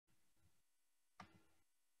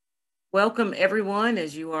Welcome everyone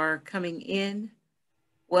as you are coming in.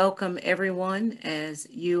 Welcome everyone as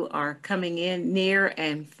you are coming in near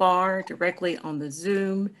and far directly on the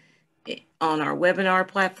Zoom on our webinar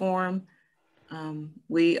platform.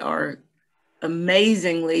 We are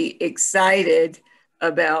amazingly excited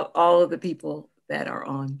about all of the people that are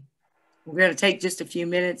on. We're going to take just a few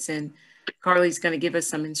minutes and Carly's going to give us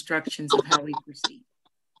some instructions of how we proceed.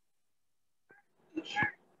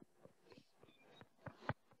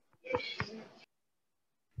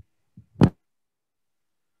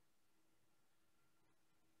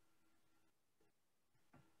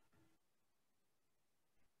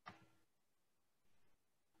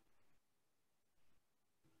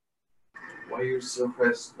 Why are you so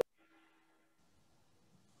pressed?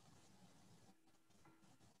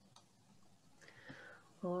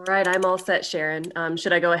 All right, I'm all set, Sharon.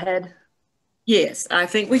 Should I go ahead? Yes, I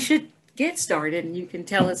think we should get started and you can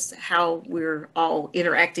tell us how we're all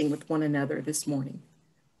interacting with one another this morning.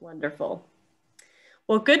 Wonderful.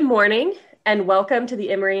 Well, good morning and welcome to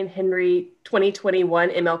the Emory and Henry 2021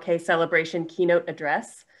 MLK Celebration Keynote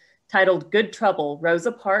Address titled Good Trouble,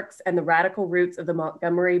 Rosa Parks and the Radical Roots of the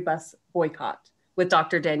Montgomery Bus Boycott with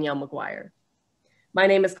Dr. Danielle McGuire. My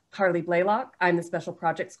name is Carly Blaylock. I'm the Special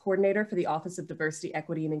Projects Coordinator for the Office of Diversity,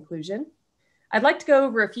 Equity, and Inclusion. I'd like to go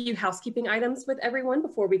over a few housekeeping items with everyone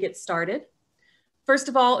before we get started. First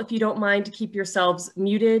of all, if you don't mind to keep yourselves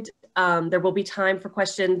muted, there will be time for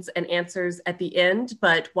questions and answers at the end,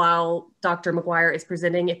 but while Dr. McGuire is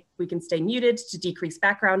presenting, if we can stay muted to decrease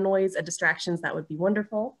background noise and distractions, that would be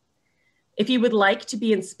wonderful. If you would like to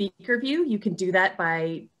be in speaker view, you can do that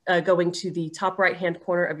by going to the top right-hand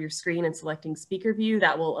corner of your screen and selecting speaker view.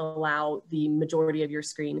 That will allow the majority of your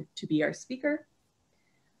screen to be our speaker.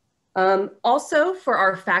 Also, for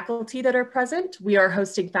our faculty that are present, we are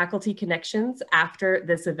hosting Faculty Connections after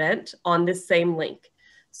this event on this same link.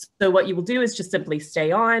 So what you will do is just simply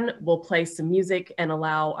stay on, we'll play some music and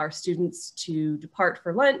allow our students to depart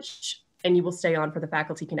for lunch, and you will stay on for the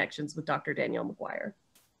Faculty Connections with Dr. Danielle McGuire.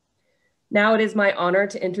 Now it is my honor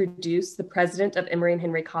to introduce the president of Emory and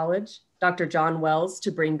Henry College, Dr. John Wells, to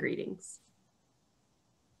bring greetings.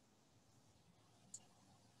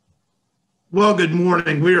 Well, good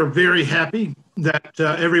morning. We are very happy that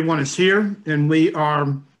everyone is here, and we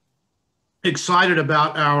are excited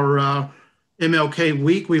about our MLK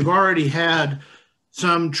week. We've already had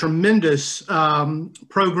some tremendous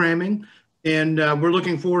programming, and we're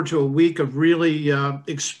looking forward to a week of really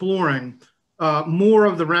exploring more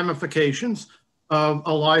of the ramifications of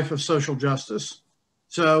a life of social justice.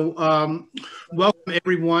 So welcome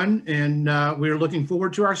everyone, and we're looking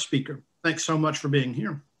forward to our speaker. Thanks so much for being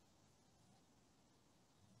here.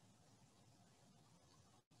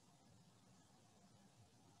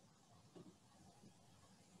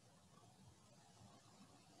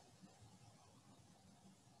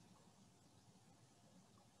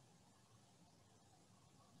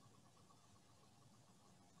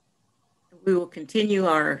 We will continue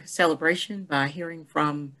our celebration by hearing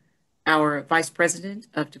from our Vice President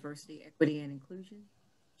of Diversity, Equity, and Inclusion,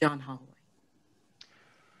 John Holloway.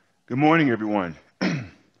 Good morning, everyone,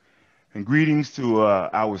 and greetings to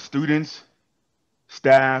our students,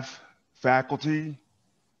 staff, faculty,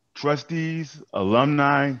 trustees,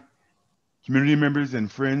 alumni, community members,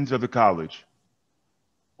 and friends of the college.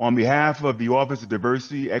 On behalf of the Office of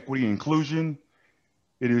Diversity, Equity, and Inclusion,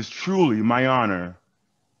 it is truly my honor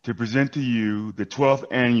to present to you the 12th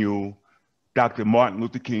annual Dr. Martin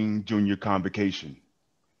Luther King Jr. Convocation.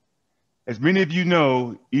 As many of you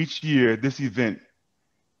know, each year this event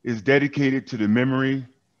is dedicated to the memory,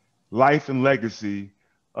 life, and legacy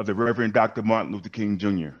of the Reverend Dr. Martin Luther King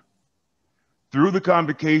Jr. Through the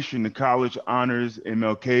convocation, the college honors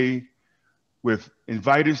MLK with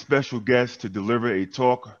invited special guests to deliver a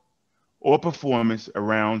talk or performance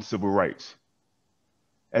around civil rights.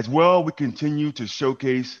 As well, we continue to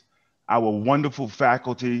showcase our wonderful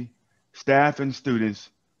faculty, staff, and students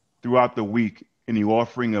throughout the week in the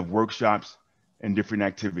offering of workshops and different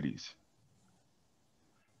activities.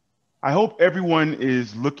 I hope everyone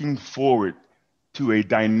is looking forward to a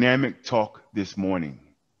dynamic talk this morning.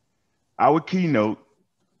 Our keynote,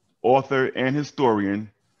 author and historian,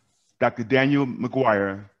 Dr. Danielle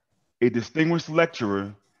McGuire, a distinguished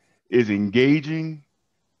lecturer, is engaging,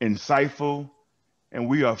 insightful, and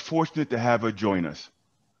we are fortunate to have her join us.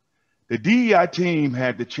 The DEI team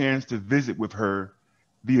had the chance to visit with her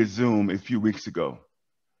via Zoom a few weeks ago.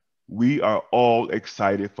 We are all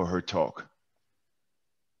excited for her talk.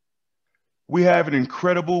 We have an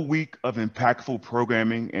incredible week of impactful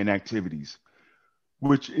programming and activities,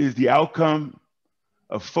 which is the outcome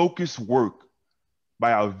of focused work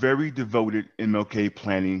by our very devoted MLK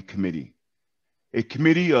Planning Committee, a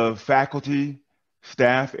committee of faculty,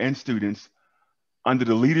 staff, and students under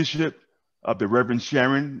the leadership of the Reverend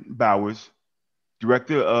Sharon Bowers,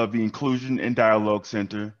 Director of the Inclusion and Dialogue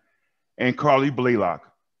Center, and Carly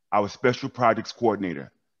Blaylock, our Special Projects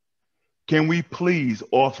Coordinator. Can we please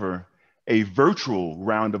offer a virtual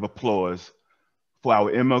round of applause for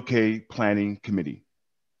our MLK Planning Committee?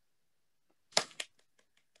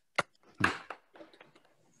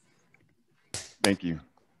 Thank you.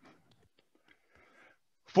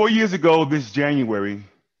 4 years ago this January,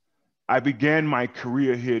 I began my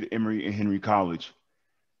career here at Emory and Henry College,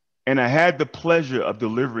 and I had the pleasure of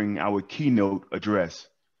delivering our keynote address.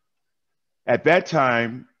 At that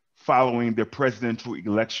time, following the presidential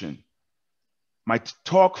election, my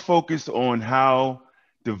talk focused on how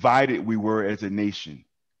divided we were as a nation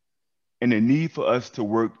and the need for us to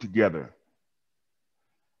work together.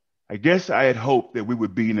 I guess I had hoped that we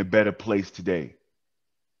would be in a better place today.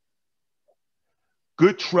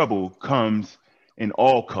 Good trouble comes in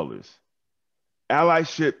all colors.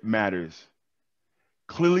 Allyship matters.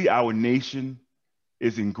 Clearly, our nation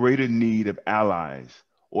is in greater need of allies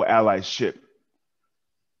or allyship,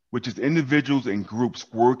 which is individuals and groups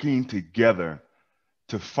working together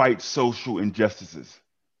to fight social injustices.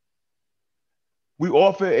 We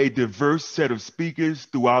offer a diverse set of speakers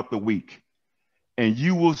throughout the week, and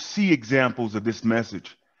you will see examples of this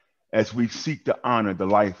message as we seek to honor the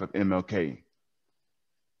life of MLK.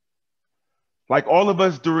 Like all of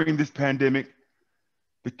us during this pandemic,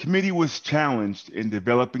 the committee was challenged in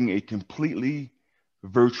developing a completely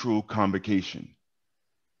virtual convocation.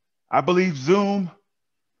 I believe Zoom,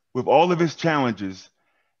 with all of its challenges,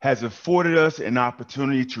 has afforded us an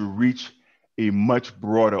opportunity to reach a much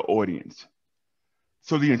broader audience.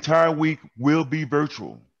 So the entire week will be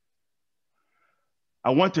virtual.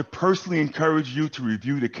 I want to personally encourage you to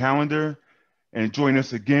review the calendar and join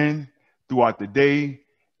us again throughout the day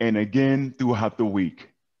and again throughout the week.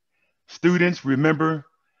 Students, remember,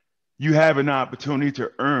 you have an opportunity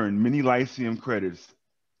to earn many Lyceum credits.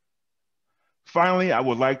 Finally, I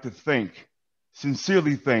would like to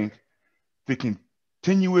sincerely thank the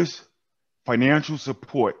continuous financial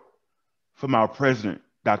support from our president,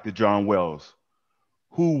 Dr. John Wells,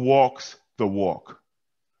 who walks the walk,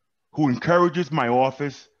 who encourages my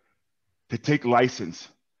office to take license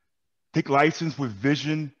with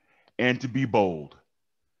vision and to be bold.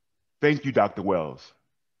 Thank you, Dr. Wells.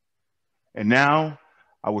 And now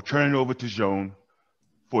I will turn it over to Joan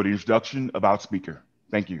for the introduction of our speaker.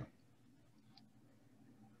 Thank you.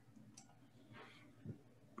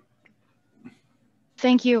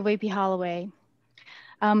 Thank you, VP Holloway.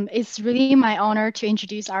 It's really my honor to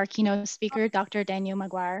introduce our keynote speaker, Dr. Danielle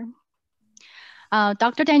McGuire.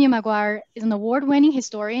 Dr. Danielle McGuire is an award-winning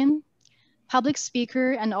historian, public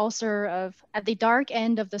speaker, and author of At the Dark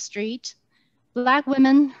End of the Street, Black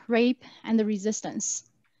Women, Rape, and the Resistance,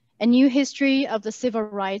 a new history of the civil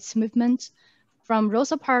rights movement from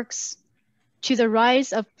Rosa Parks to the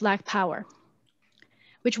rise of Black Power,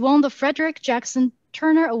 which won the Frederick Jackson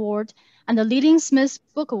Turner Award and the Lillian Smith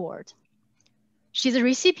Book Award. She's a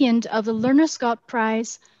recipient of the Lerner Scott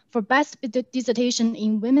Prize for Best Dissertation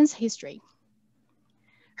in Women's History.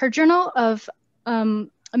 Her Journal of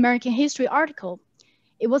American History article,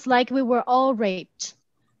 It Was Like We Were All Raped,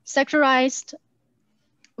 Sexualized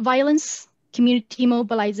Violence, Community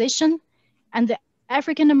Mobilization, and the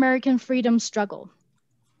African American Freedom Struggle,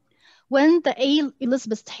 won the A.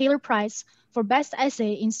 Elizabeth Taylor Prize for Best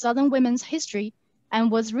Essay in Southern Women's History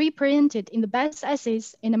and was reprinted in the Best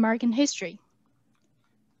Essays in American History.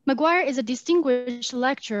 McGuire is a distinguished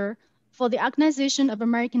lecturer for the Organization of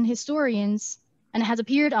American Historians and has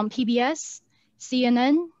appeared on PBS,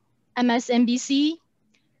 CNN, MSNBC,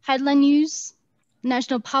 Headline News,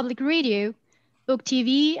 National Public Radio, Book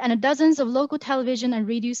TV, and dozens of local television and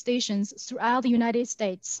radio stations throughout the United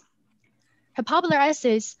States. Her popular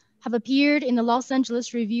essays have appeared in the Los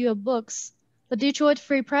Angeles Review of Books, the Detroit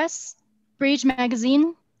Free Press, Bridge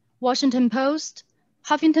Magazine, Washington Post,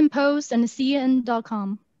 Huffington Post, and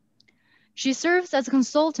CNN.com. She serves as a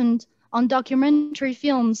consultant on documentary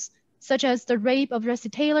films such as The Rape of Rusty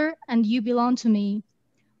Taylor and You Belong to Me,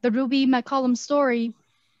 The Ruby McCollum Story.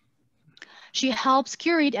 She helps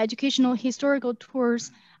curate educational historical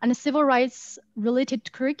tours and civil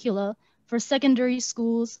rights-related curricula for secondary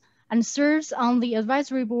schools and serves on the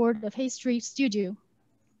advisory board of History Studio.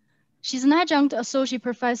 She's an adjunct associate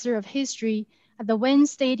professor of history at the Wayne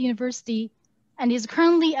State University and is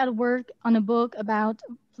currently at work on a book about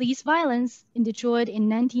police violence in Detroit in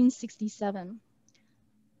 1967.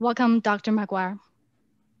 Welcome, Dr. McGuire.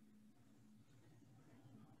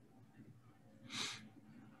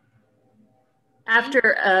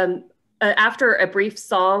 After a brief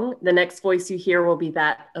song, the next voice you hear will be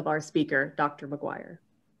that of our speaker, Dr. McGuire.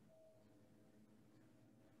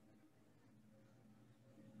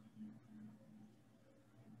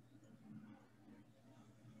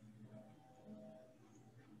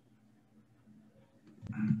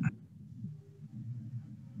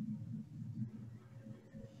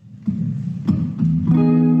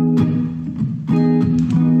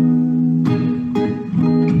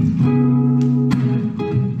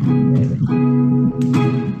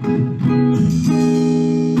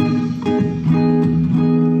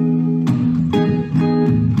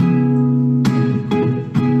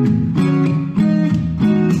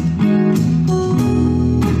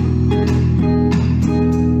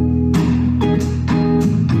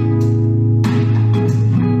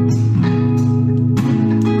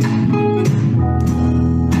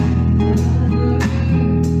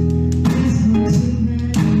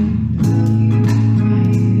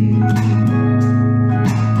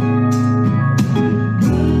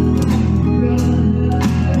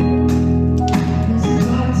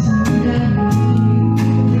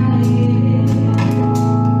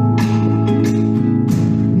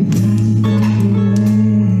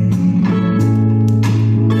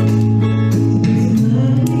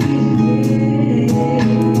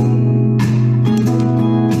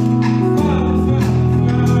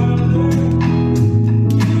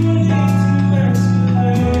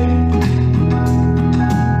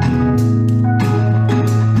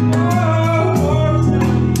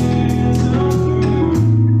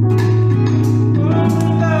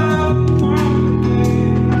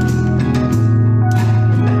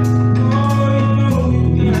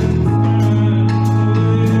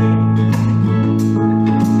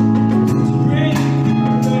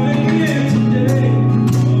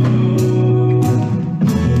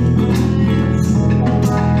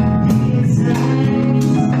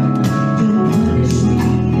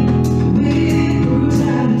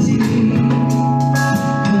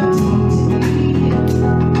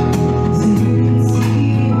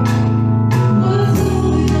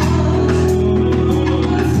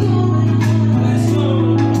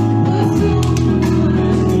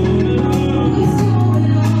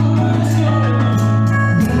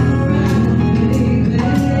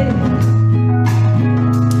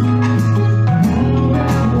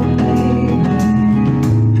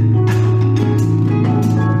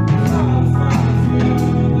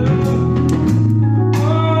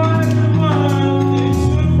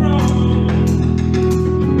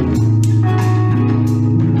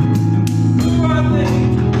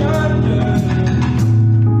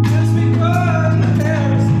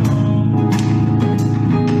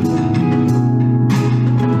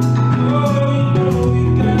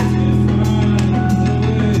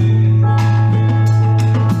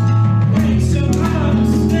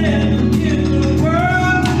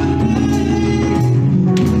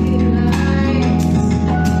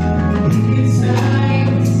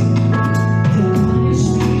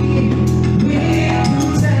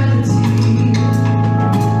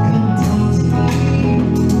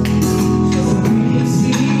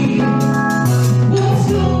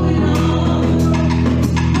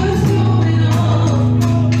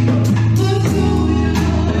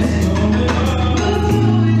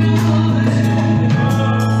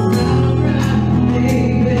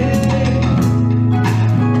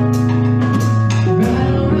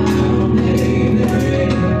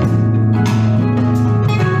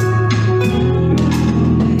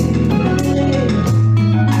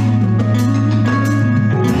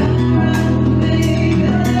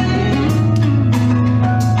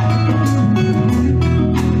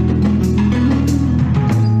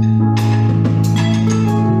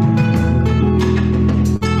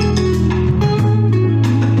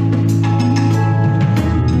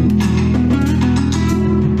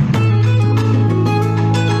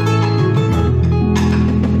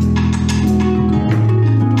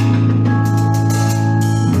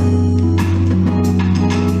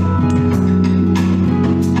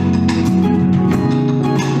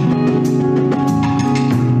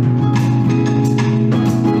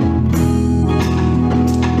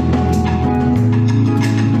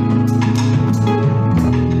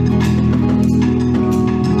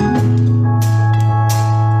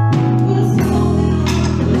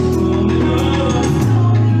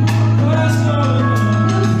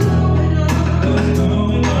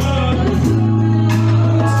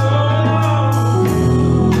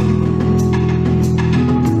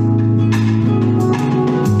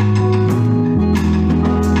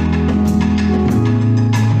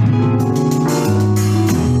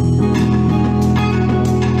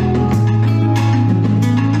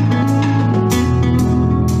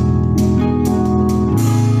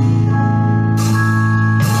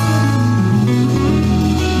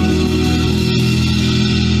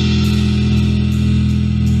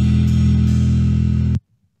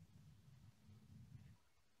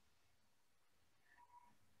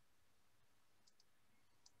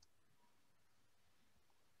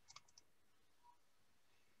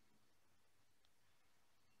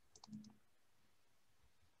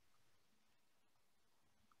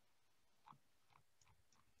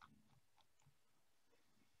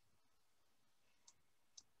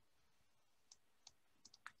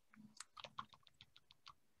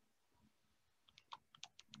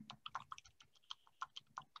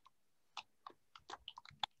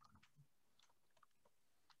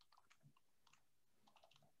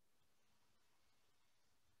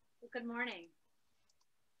 Good morning.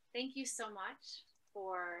 Thank you so much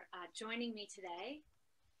for joining me today.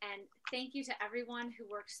 And thank you to everyone who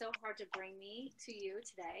worked so hard to bring me to you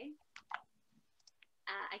today.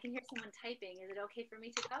 I can hear someone typing. Is it okay for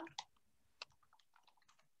me to go?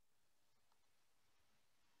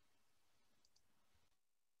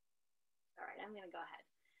 All right, I'm going to go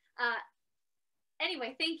ahead.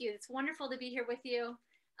 Anyway, thank you. It's wonderful to be here with you.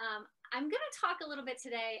 I'm going to talk a little bit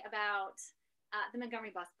today about the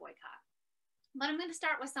Montgomery bus boycott. But I'm going to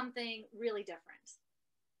start with something really different.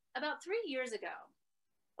 About 3 years ago,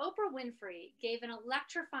 Oprah Winfrey gave an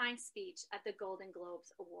electrifying speech at the Golden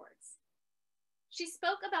Globes Awards. She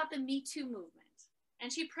spoke about the Me Too movement,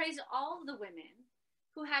 and she praised all of the women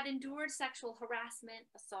who had endured sexual harassment,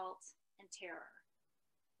 assault, and terror.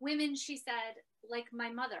 Women, she said, like my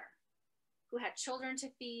mother, who had children to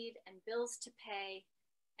feed and bills to pay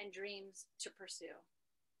and dreams to pursue.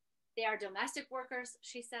 They are domestic workers,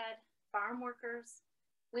 she said, farm workers,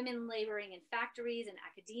 women laboring in factories and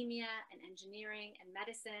academia and engineering and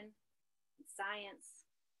medicine and science.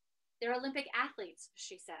 They're Olympic athletes,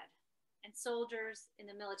 she said, and soldiers in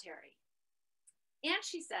the military. And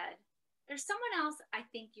she said, there's someone else I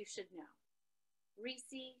think you should know,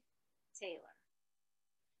 Recy Taylor.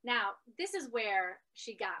 Now, this is where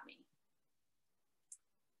she got me.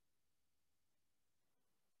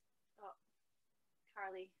 Oh,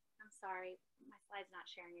 Carly, I'm sorry, my slide's not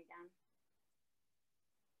sharing again.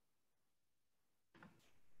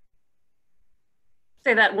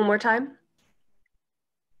 Say that one more time.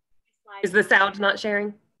 Is the sound not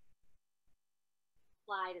sharing?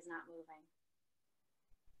 Slide is not moving.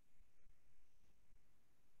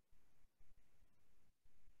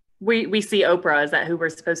 We see Oprah. Is that who we're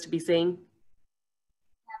supposed to be seeing?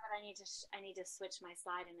 Yeah, but I need to switch my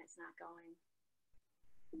slide and it's not going.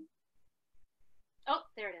 Oh,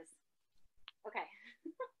 there it is. Okay.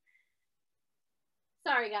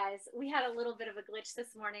 Sorry, guys. We had a little bit of a glitch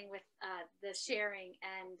this morning with the sharing,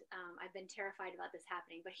 and I've been terrified about this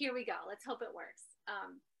happening. But here we go. Let's hope it works.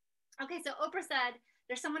 Okay, so Oprah said,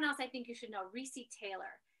 there's someone else I think you should know, Recy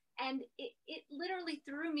Taylor. And it literally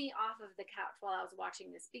threw me off of the couch while I was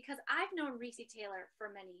watching this, because I've known Recy Taylor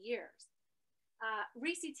for many years.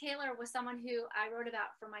 Recy Taylor was someone who I wrote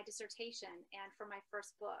about for my dissertation and for my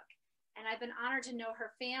first book. And I've been honored to know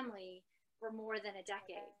her family for more than a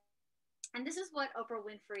decade. And this is what Oprah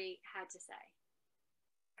Winfrey had to say.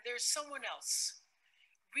 There's someone else,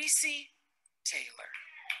 Recy Taylor.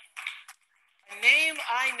 A name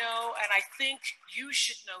I know and I think you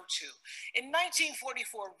should know too. In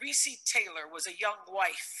 1944, Recy Taylor was a young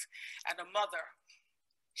wife and a mother.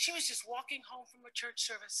 She was just walking home from a church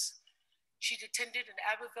service she'd attended in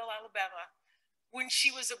Abbeville, Alabama, when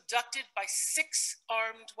she was abducted by 6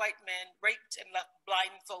 armed white men, raped and left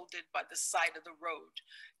blindfolded by the side of the road,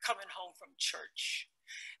 coming home from church.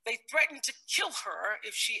 They threatened to kill her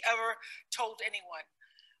if she ever told anyone.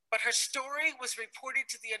 But her story was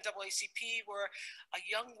reported to the NAACP, where a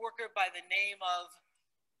young worker by the name of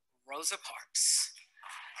Rosa Parks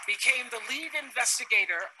became the lead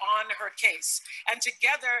investigator on her case. And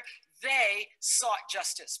together they sought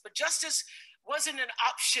justice. But justice wasn't an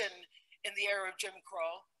option in the era of Jim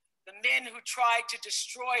Crow. The men who tried to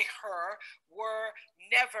destroy her were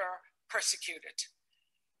never persecuted.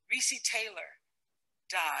 Recy Taylor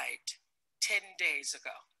died 10 days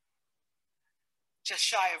ago, just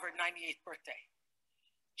shy of her 98th birthday.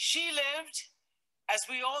 She lived, as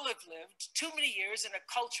we all have lived, too many years in a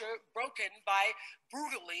culture broken by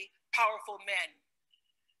brutally powerful men.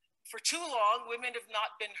 For too long, women have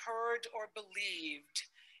not been heard or believed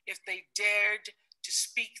if they dared to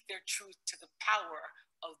speak their truth to the power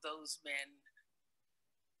of those men.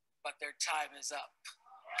 But their time is up.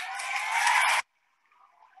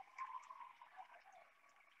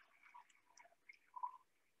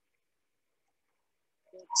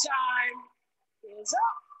 Their time is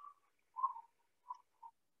up.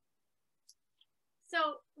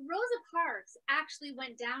 So Rosa Parks actually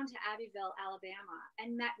went down to Abbeville, Alabama,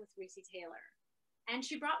 and met with Recy Taylor. And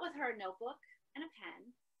she brought with her a notebook and a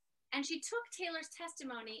pen. And she took Taylor's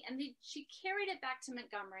testimony and she carried it back to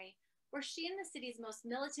Montgomery, where she and the city's most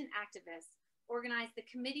militant activists organized the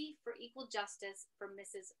Committee for Equal Justice for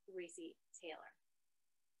Mrs. Recy Taylor.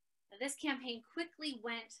 Now, this campaign quickly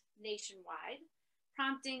went nationwide,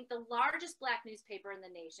 prompting the largest Black newspaper in the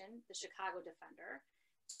nation, the Chicago Defender,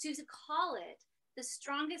 to call it the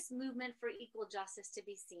strongest movement for equal justice to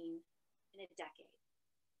be seen in a decade.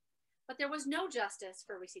 But there was no justice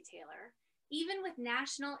for Recy Taylor, even with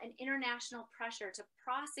national and international pressure to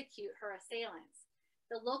prosecute her assailants.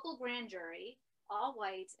 The local grand jury, all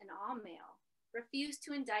white and all male, refused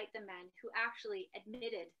to indict the men who actually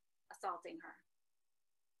admitted assaulting her.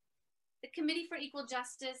 The Committee for Equal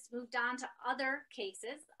Justice moved on to other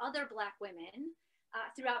cases, other Black women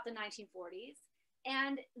throughout the 1940s,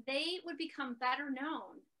 and they would become better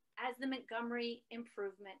known as the Montgomery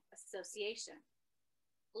Improvement Association.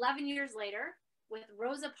 11 years later, with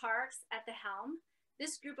Rosa Parks at the helm,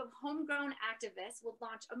 this group of homegrown activists would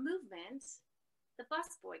launch a movement, the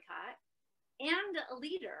bus boycott, and a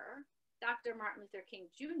leader, Dr. Martin Luther King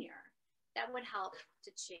Jr., that would help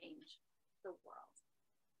to change the world.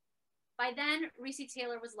 By then, Recy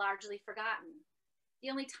Taylor was largely forgotten.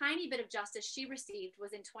 The only tiny bit of justice she received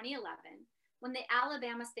was in 2011, when the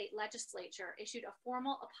Alabama state legislature issued a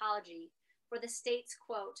formal apology for the state's,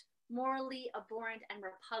 quote, morally abhorrent and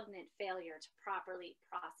repugnant failure to properly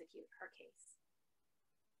prosecute her case.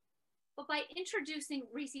 But by introducing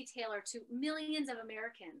Recy Taylor to millions of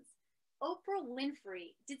Americans, Oprah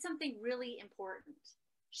Winfrey did something really important.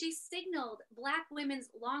 She signaled Black women's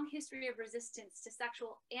long history of resistance to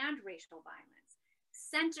sexual and racial violence,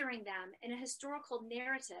 centering them in a historical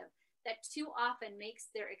narrative that too often makes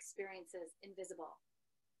their experiences invisible.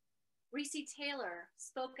 Recy Taylor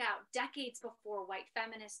spoke out decades before white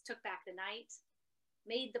feminists took back the night,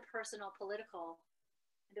 made the personal political,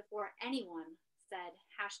 and before anyone said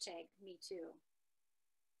 #MeToo.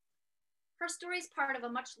 Her story is part of a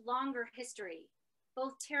much longer history,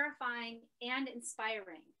 both terrifying and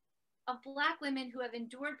inspiring, of Black women who have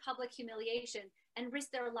endured public humiliation and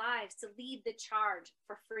risked their lives to lead the charge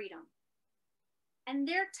for freedom. And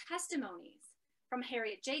their testimonies, from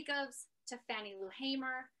Harriet Jacobs to Fannie Lou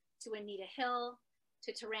Hamer, to Anita Hill,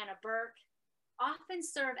 to Tarana Burke, often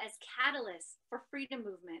serve as catalysts for freedom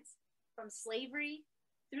movements from slavery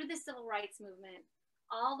through the civil rights movement,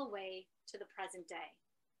 all the way to the present day.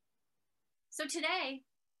 So today,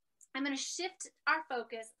 I'm going to shift our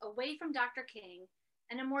focus away from Dr. King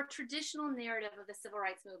and a more traditional narrative of the civil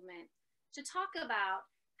rights movement to talk about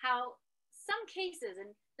how some cases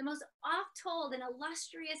and the most oft-told and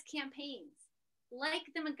illustrious campaigns,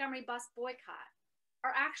 like the Montgomery bus boycott,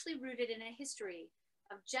 are actually rooted in a history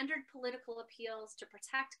of gendered political appeals to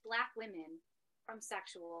protect Black women from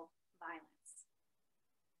sexual violence.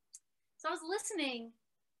 So I was listening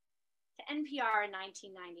to NPR in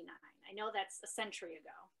 1999. I know that's a century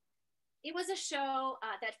ago. It was a show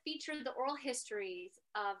that featured the oral histories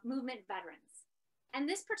of movement veterans. And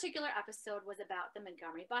this particular episode was about the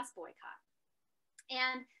Montgomery bus boycott.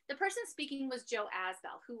 And the person speaking was Joe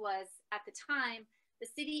Asbell, who was at the time the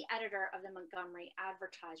city editor of the Montgomery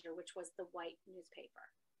Advertiser, which was the white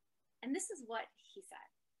newspaper. And this is what he said.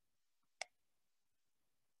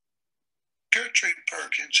 Gertrude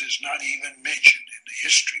Perkins is not even mentioned in the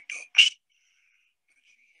history books.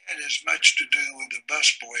 She had as much to do with the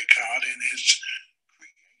bus boycott and its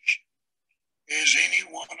creation as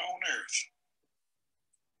anyone on earth.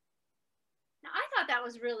 Now, I thought that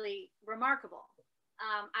was really remarkable.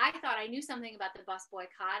 I thought I knew something about the bus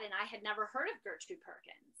boycott, and I had never heard of Gertrude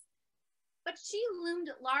Perkins. But she loomed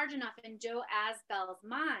large enough in Joe Asbell's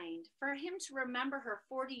mind for him to remember her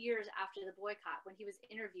 40 years after the boycott when he was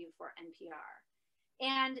interviewed for NPR.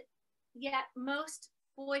 And yet most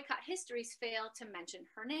boycott histories fail to mention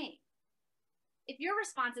her name. If your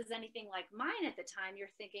response is anything like mine at the time,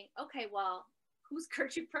 you're thinking, okay, well, who's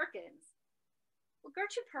Gertrude Perkins? Well,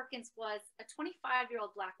 Gertrude Perkins was a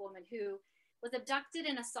 25-year-old Black woman who was abducted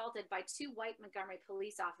and assaulted by two white Montgomery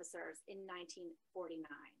police officers in 1949.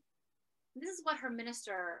 This is what her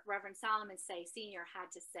minister, Reverend Solomon Say Sr.,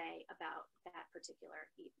 had to say about that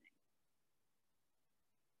particular evening.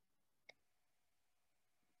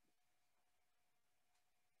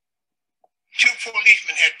 Two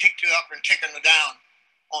policemen had picked her up and taken her down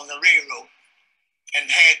on the railroad and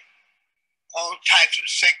had all types of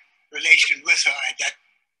sex relations with her at that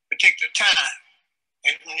particular time.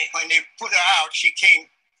 And when they put her out, she came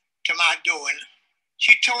to my door and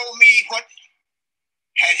she told me what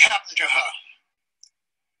had happened to her.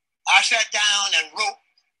 I sat down and wrote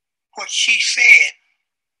what she said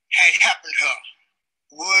had happened to her,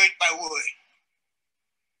 word by word.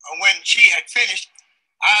 And when she had finished,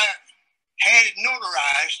 I had it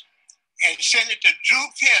notarized and sent it to Drew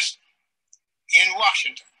Pearson in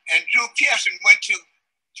Washington. And Drew Pearson went to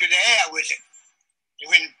the air with it. And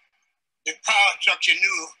when the power structure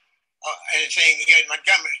knew anything here in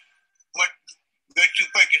Montgomery, what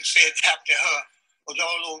Gertrude Perkins said happened to her was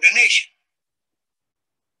all over the nation.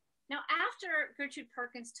 Now, after Gertrude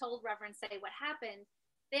Perkins told Reverend Say what happened,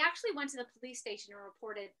 they actually went to the police station and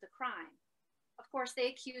reported the crime. Of course,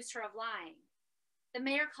 they accused her of lying. The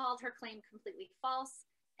mayor called her claim completely false,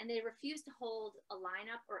 and they refused to hold a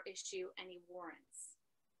lineup or issue any warrants.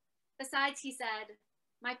 Besides, he said,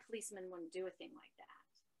 my policeman wouldn't do a thing like that.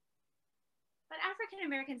 But African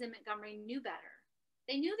Americans in Montgomery knew better.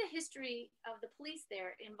 They knew the history of the police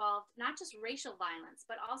there involved not just racial violence,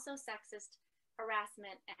 but also sexist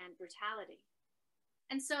harassment and brutality.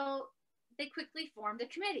 And so they quickly formed a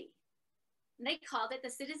committee. And they called it the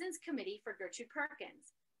Citizens Committee for Gertrude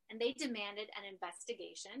Perkins, and they demanded an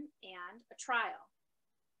investigation and a trial.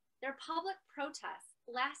 Their public protests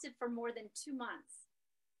lasted for more than 2 months.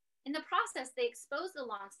 In the process, they exposed the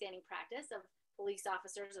longstanding practice of police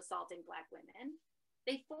officers assaulting Black women.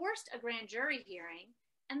 They forced a grand jury hearing,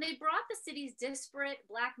 and they brought the city's disparate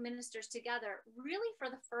Black ministers together really for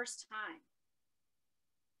the first time.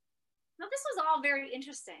 Now, this was all very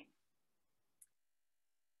interesting.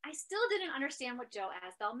 I still didn't understand what Joe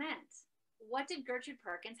Asbell meant. What did Gertrude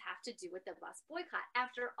Perkins have to do with the bus boycott?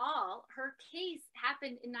 After all, her case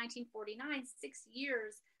happened in 1949, 6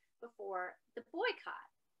 years before the boycott.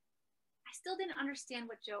 I still didn't understand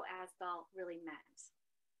what Joe Asbell really meant.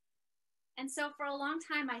 And so for a long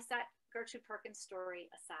time, I set Gertrude Perkins' story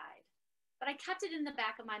aside, but I kept it in the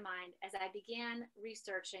back of my mind as I began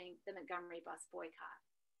researching the Montgomery bus boycott.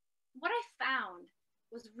 What I found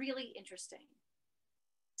was really interesting.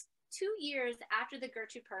 2 years after the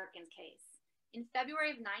Gertrude Perkins case, in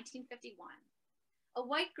February of 1951, a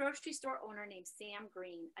white grocery store owner named Sam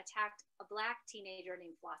Green attacked a Black teenager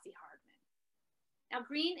named Flossie Hardman. Now,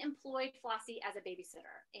 Green employed Flossie as a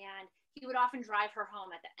babysitter, and he would often drive her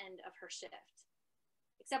home at the end of her shift.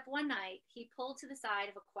 Except one night, he pulled to the side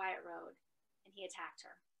of a quiet road, and he attacked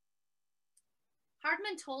her.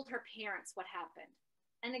 Hardman told her parents what happened,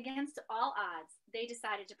 and against all odds, they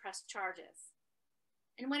decided to press charges.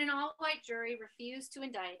 And when an all-white jury refused to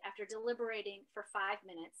indict after deliberating for 5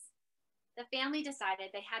 minutes, the family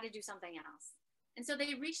decided they had to do something else. And so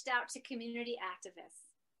they reached out to community activists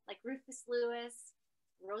like Rufus Lewis,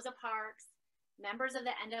 Rosa Parks, members of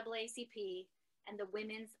the NAACP, and the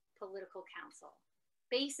Women's Political Council.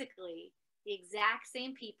 Basically, the exact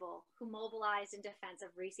same people who mobilized in defense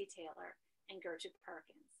of Recy Taylor and Gertrude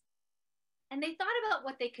Perkins. And they thought about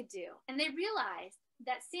what they could do, and they realized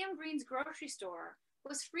that Sam Green's grocery store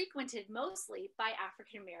was frequented mostly by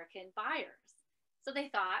African American buyers. So they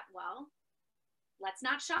thought, well, let's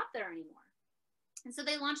not shop there anymore. And so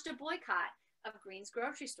they launched a boycott of Green's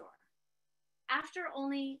grocery store. After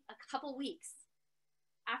only a couple weeks,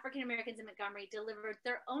 African Americans in Montgomery delivered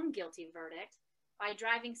their own guilty verdict by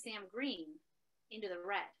driving Sam Green into the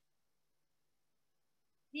red.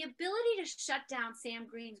 The ability to shut down Sam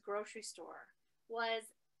Green's grocery store was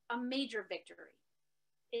a major victory.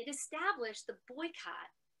 It established the boycott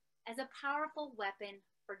as a powerful weapon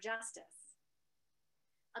for justice.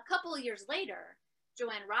 A couple of years later,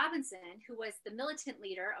 Joanne Robinson, who was the militant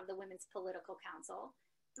leader of the Women's Political Council,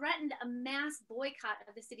 threatened a mass boycott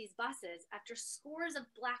of the city's buses after scores of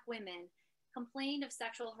Black women complained of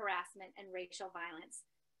sexual harassment and racial violence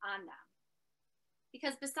on them.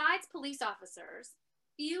 Because besides police officers,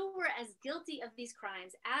 few were as guilty of these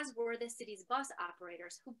crimes as were the city's bus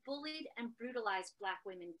operators who bullied and brutalized Black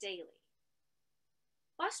women daily.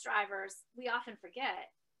 Bus drivers, we often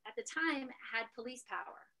forget, at the time had police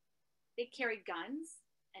power. They carried guns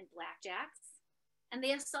and blackjacks, and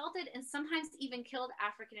they assaulted and sometimes even killed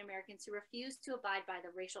African Americans who refused to abide by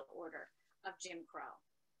the racial order of Jim Crow.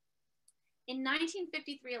 In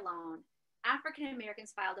 1953 alone, African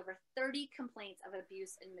Americans filed over 30 complaints of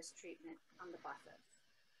abuse and mistreatment on the buses.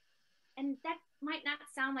 And that might not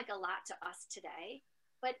sound like a lot to us today,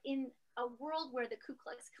 but in a world where the Ku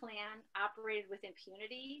Klux Klan operated with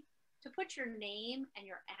impunity, to put your name and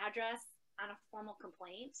your address on a formal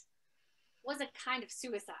complaint was a kind of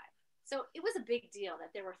suicide. So it was a big deal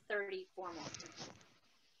that there were 30 formal complaints.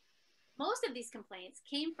 Most of these complaints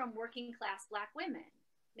came from working class Black women,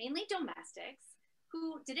 mainly domestics,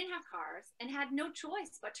 who didn't have cars and had no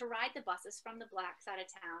choice but to ride the buses from the Black side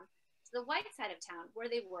of town to the white side of town where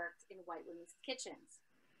they worked in white women's kitchens.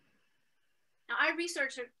 Now, I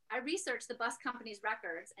researched the bus company's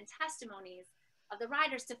records and testimonies of the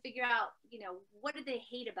riders to figure out, what did they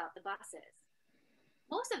hate about the buses?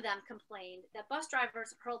 Most of them complained that bus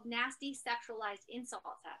drivers hurled nasty sexualized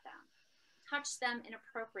insults at them, touched them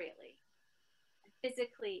inappropriately, and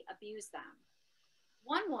physically abused them.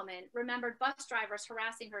 One woman remembered bus drivers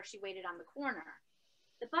harassing her as she waited on the corner.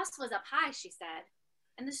 The bus was up high, she said,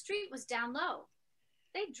 and the street was down low.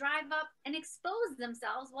 They'd drive up and expose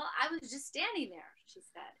themselves while I was just standing there, she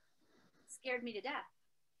said. It scared me to death.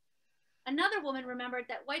 Another woman remembered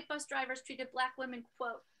that white bus drivers treated Black women,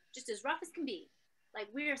 quote, just as rough as can be, like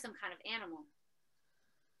we're some kind of animal.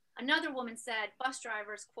 Another woman said bus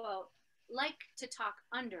drivers, quote, like to talk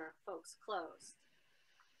under folks' clothes.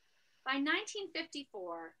 By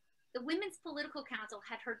 1954, the Women's Political Council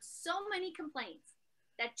had heard so many complaints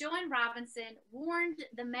that Joanne Robinson warned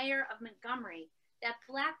the mayor of Montgomery that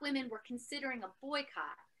Black women were considering a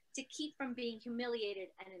boycott to keep from being humiliated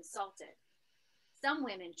and insulted. Some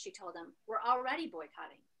women, she told them, were already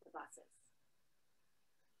boycotting the buses.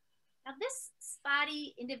 Now, this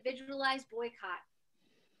spotty, individualized boycott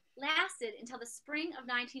lasted until the spring of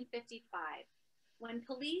 1955, when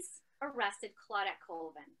police arrested Claudette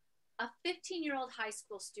Colvin, a 15-year-old high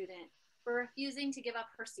school student, for refusing to give up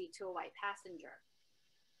her seat to a white passenger.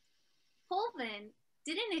 Colvin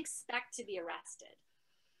didn't expect to be arrested.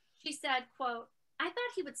 She said, quote, "I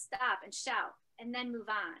thought he would stop and shout and then move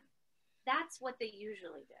on. That's what they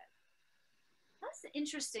usually did." That's an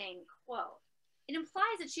interesting quote. It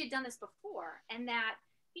implies that she had done this before and that,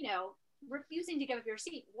 you know, refusing to give up your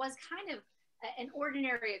seat was kind of an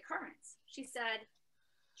ordinary occurrence. She said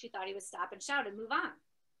she thought he would stop and shout and move on.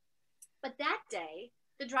 But that day,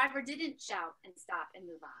 the driver didn't shout and stop and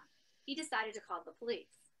move on. He decided to call the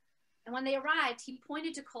police. And when they arrived, he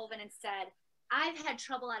pointed to Colvin and said, "I've had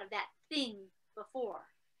trouble out of that thing before."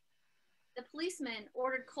 The policeman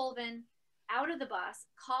ordered Colvin out of the bus,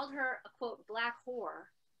 called her a, quote, "black whore,"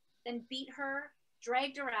 then beat her,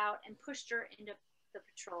 dragged her out, and pushed her into the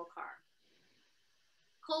patrol car.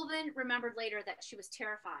 Colvin remembered later that she was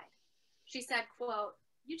terrified. She said, quote,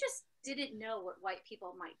 "You just didn't know what white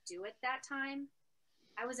people might do at that time.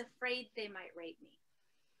 I was afraid they might rape me."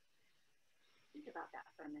 Think about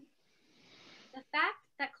that for a minute. The fact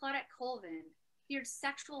that Claudette Colvin feared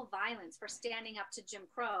sexual violence for standing up to Jim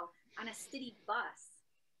Crow on a city bus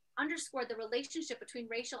underscored the relationship between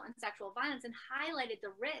racial and sexual violence and highlighted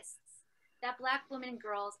the risks that Black women and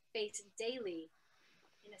girls face daily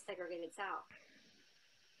in a segregated South.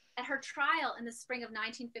 At her trial in the spring of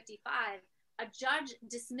 1955, a judge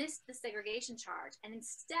dismissed the segregation charge and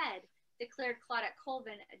instead declared Claudette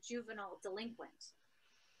Colvin a juvenile delinquent.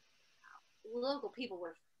 Local people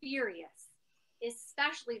were furious,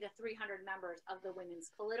 especially the 300 members of the Women's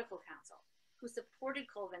Political Council, who supported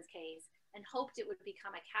Colvin's case and hoped it would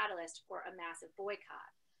become a catalyst for a massive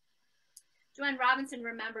boycott. Joanne Robinson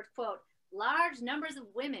remembered, quote, "large numbers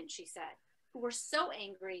of women," she said, "who were so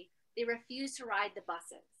angry they refused to ride the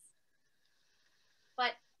buses."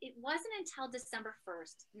 But it wasn't until December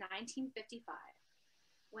 1st, 1955,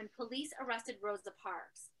 when police arrested Rosa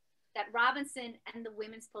Parks, that Robinson and the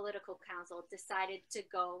Women's Political Council decided to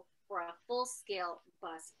go for a full-scale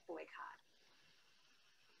bus boycott.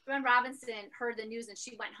 Joanne Robinson heard the news and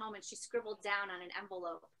she went home and she scribbled down on an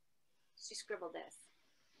envelope. She scribbled this: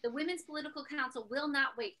 "The Women's Political Council will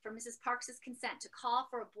not wait for Mrs. Parks's consent to call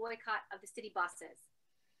for a boycott of the city buses.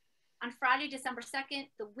 On Friday, December 2nd,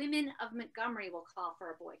 the women of Montgomery will call for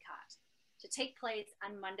a boycott to take place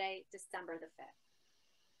on Monday, December the 5th.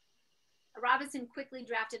 Robinson quickly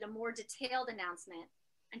drafted a more detailed announcement,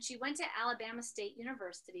 and she went to Alabama State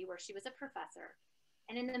University, where she was a professor.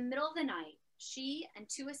 And in the middle of the night, she and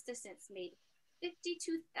two assistants made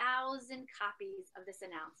 52,000 copies of this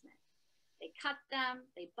announcement. They cut them,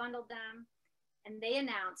 they bundled them, and they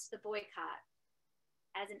announced the boycott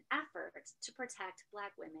as an effort to protect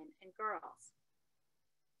Black women and girls.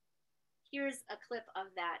 Here's a clip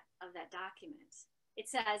of that document. It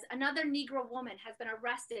says, "Another Negro woman has been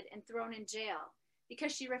arrested and thrown in jail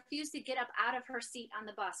because she refused to get up out of her seat on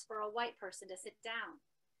the bus for a white person to sit down.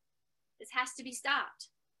 This has to be stopped.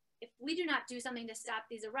 If we do not do something to stop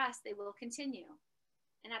these arrests, they will continue."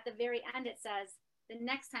 And at the very end, it says, "The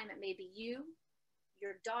next time it may be you,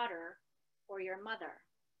 your daughter, or your mother."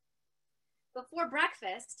 Before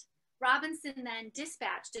breakfast, Robinson then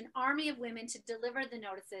dispatched an army of women to deliver the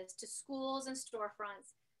notices to schools and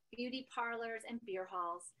storefronts, beauty parlors and beer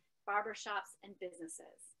halls, barbershops and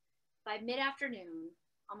businesses. By mid-afternoon,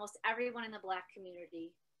 almost everyone in the Black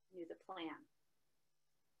community knew the plan.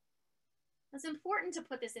 It's important to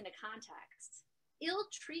put this into context. Ill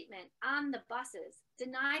treatment on the buses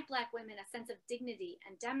denied Black women a sense of dignity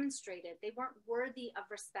and demonstrated they weren't worthy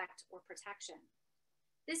of respect or protection.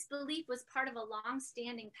 This belief was part of a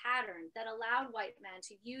long-standing pattern that allowed white men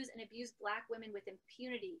to use and abuse Black women with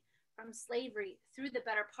impunity from slavery through the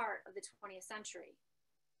better part of the 20th century.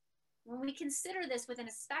 When we consider this within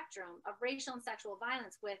a spectrum of racial and sexual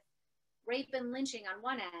violence, with rape and lynching on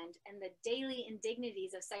one end and the daily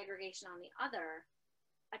indignities of segregation on the other,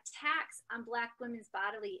 attacks on Black women's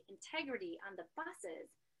bodily integrity on the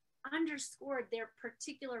buses underscored their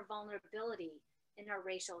particular vulnerability in our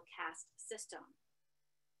racial caste system.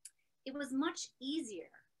 It was much easier,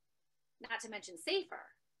 not to mention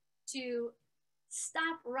safer, to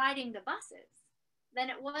stop riding the buses than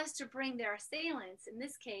it was to bring their assailants, in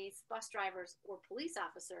this case, bus drivers or police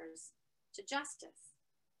officers, to justice.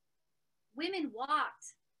 Women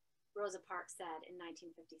walked, Rosa Parks said in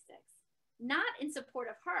 1956, not in support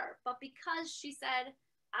of her, but because she said,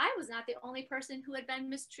 I was not the only person who had been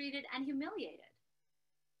mistreated and humiliated.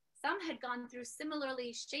 Some had gone through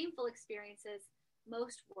similarly shameful experiences,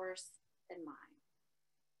 most worse than mine.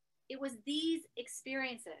 It was these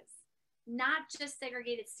experiences, not just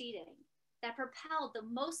segregated seating, that propelled the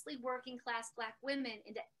mostly working class Black women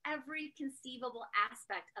into every conceivable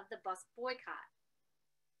aspect of the bus boycott.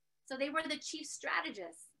 So they were the chief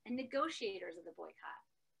strategists and negotiators of the boycott,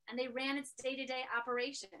 and they ran its day-to-day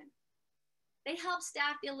operation. They helped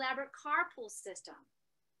staff the elaborate carpool system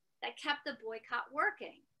that kept the boycott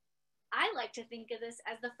working. I like to think of this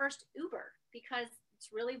as the first Uber because it's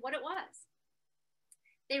really what it was.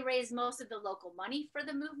 They raised most of the local money for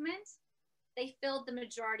the movement. They filled the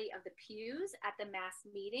majority of the pews at the mass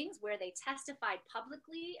meetings where they testified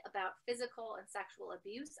publicly about physical and sexual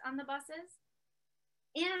abuse on the buses.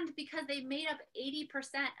 And because they made up 80%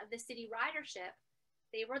 of the city ridership,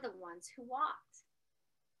 they were the ones who walked.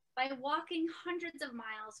 By walking hundreds of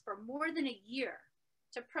miles for more than a year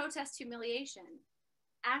to protest humiliation,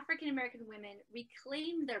 African-American women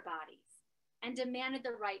reclaimed their bodies and demanded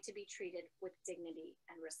the right to be treated with dignity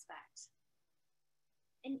and respect.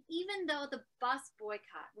 And even though the bus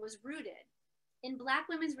boycott was rooted in Black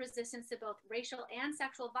women's resistance to both racial and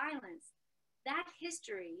sexual violence, that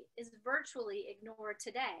history is virtually ignored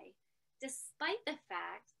today, despite the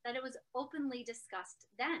fact that it was openly discussed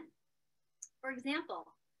then. For example,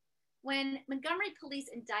 when Montgomery police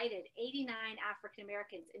indicted 89 African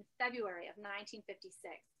Americans in February of 1956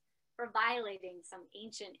 for violating some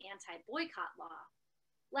ancient anti-boycott law,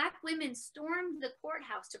 Black women stormed the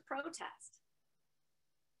courthouse to protest.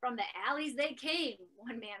 From the alleys they came,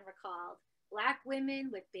 one man recalled. Black women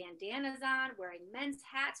with bandanas on, wearing men's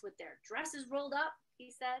hats with their dresses rolled up, he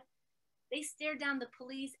said. They stared down the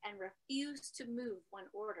police and refused to move when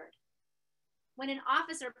ordered. When an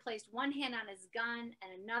officer placed one hand on his gun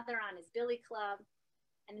and another on his billy club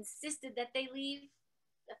and insisted that they leave,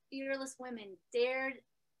 the fearless women dared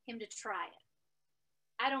him to try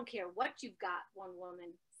it. I don't care what you've got, one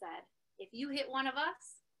woman said. If you hit one of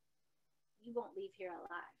us, you won't leave here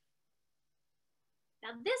alive. Now,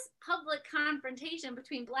 this public confrontation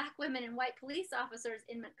between Black women and white police officers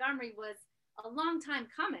in Montgomery was a long time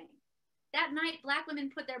coming. That night, Black women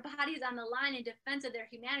put their bodies on the line in defense of their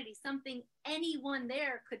humanity, something anyone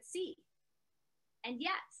there could see. And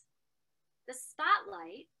yet, the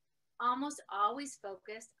spotlight almost always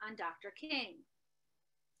focused on Dr. King.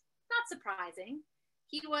 Not surprising.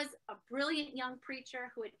 He was a brilliant young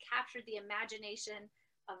preacher who had captured the imagination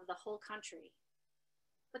of the whole country.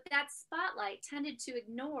 But that spotlight tended to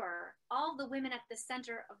ignore all the women at the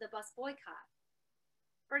center of the bus boycott.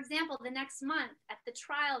 For example, the next month at the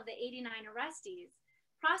trial of the 89 arrestees,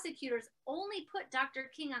 prosecutors only put Dr.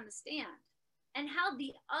 King on the stand and held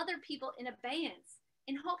the other people in abeyance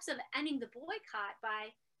in hopes of ending the boycott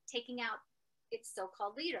by taking out its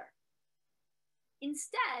so-called leader.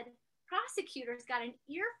 Instead, prosecutors got an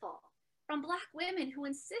earful from Black women who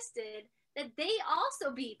insisted that they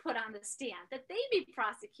also be put on the stand, that they be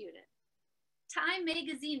prosecuted. Time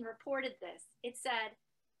magazine reported this. It said,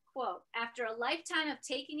 quote, after a lifetime of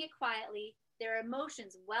taking it quietly, their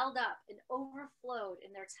emotions welled up and overflowed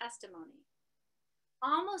in their testimony.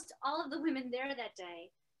 Almost all of the women there that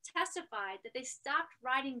day testified that they stopped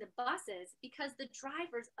riding the buses because the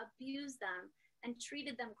drivers abused them and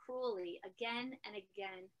treated them cruelly again and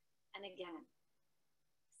again and again.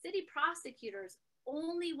 City prosecutors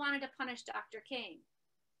only wanted to punish Dr. King,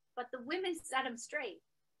 but the women set him straight.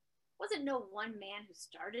 Wasn't no one man who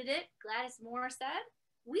started it, Gladys Moore said.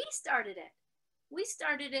 We started it. We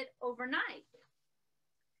started it overnight.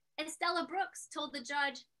 Estella Brooks told the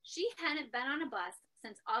judge she hadn't been on a bus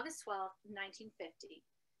since August 12, 1950,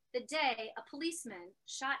 the day a policeman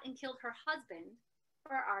shot and killed her husband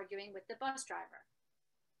for arguing with the bus driver.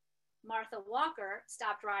 Martha Walker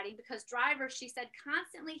stopped riding because drivers, she said,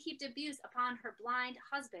 constantly heaped abuse upon her blind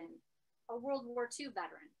husband, a World War II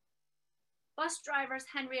veteran. Bus drivers,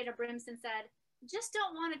 Henrietta Brimson said, just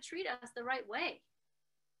don't want to treat us the right way.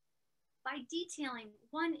 By detailing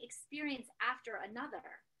one experience after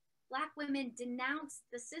another, Black women denounced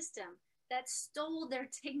the system that stole their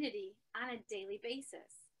dignity on a daily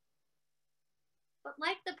basis. But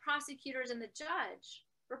like the prosecutors and the judge,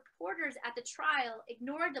 reporters at the trial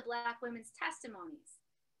ignored the Black women's testimonies.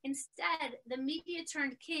 Instead, the media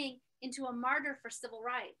turned King into a martyr for civil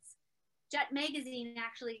rights. Jet magazine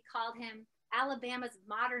actually called him Alabama's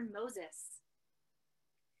modern Moses.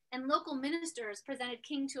 And local ministers presented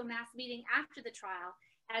King to a mass meeting after the trial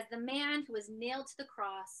as the man who was nailed to the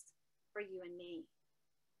cross for you and me.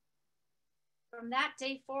 From that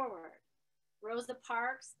day forward, Rosa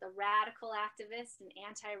Parks, the radical activist and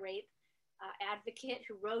anti-rape advocate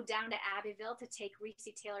who rode down to Abbeville to take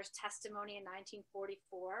Recy Taylor's testimony in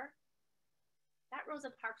 1944, that Rosa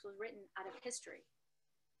Parks was written out of history.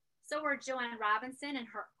 So were Joanne Robinson and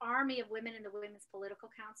her army of women in the Women's Political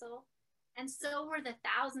Council, and so were the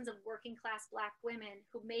thousands of working class Black women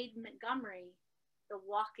who made Montgomery the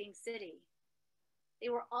walking city. They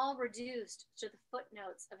were all reduced to the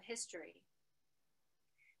footnotes of history.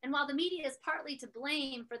 And while the media is partly to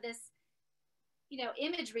blame for this,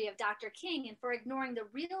 imagery of Dr. King and for ignoring the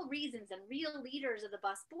real reasons and real leaders of the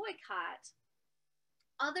bus boycott,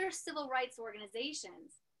 other civil rights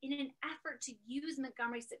organizations, in an effort to use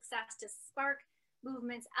Montgomery's success to spark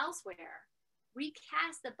movements elsewhere,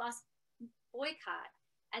 recast the bus boycott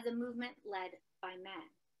as a movement led by men.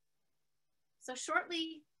 So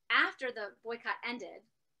shortly after the boycott ended,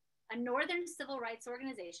 a Northern civil rights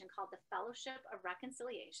organization called the Fellowship of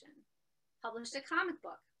Reconciliation published a comic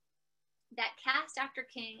book that cast Dr.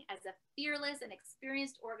 King as a fearless and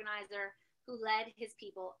experienced organizer who led his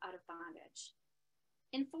people out of bondage.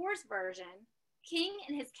 In Four's version, King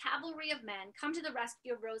and his cavalry of men come to the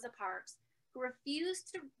rescue of Rosa Parks, who refused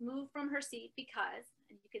to move from her seat because,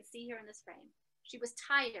 and you can see here in this frame, she was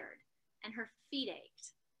tired and her feet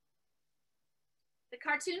ached. The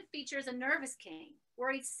cartoon features a nervous King,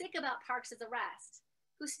 worried sick about Parks's arrest,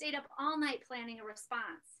 who stayed up all night planning a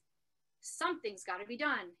response. "Something's got to be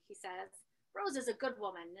done," he says. "Rosa's a good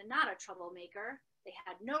woman and not a troublemaker. They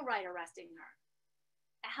had no right arresting her."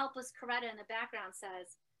 A helpless Coretta in the background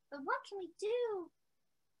says, "But what can we do?"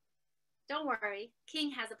 Don't worry,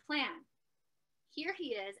 King has a plan. Here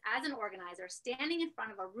he is as an organizer standing in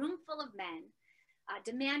front of a room full of men,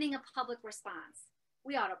 demanding a public response.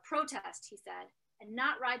 "We ought to protest," he said, "and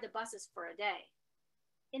not ride the buses for a day."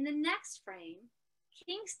 In the next frame,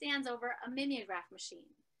 King stands over a mimeograph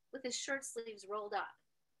machine with his shirt sleeves rolled up.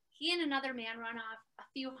 He and another man run off a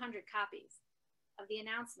few hundred copies of the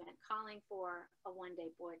announcement calling for a one-day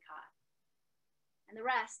boycott. And the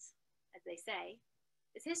rest, as they say,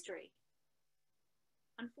 is history.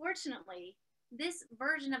 Unfortunately, this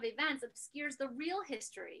version of events obscures the real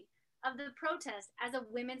history of the protest as a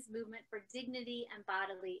women's movement for dignity and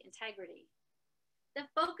bodily integrity. The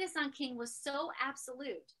focus on King was so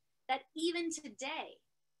absolute that even today,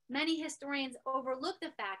 many historians overlook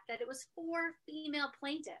the fact that it was 4 female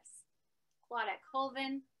plaintiffs, Claudette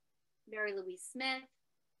Colvin, Mary Louise Smith,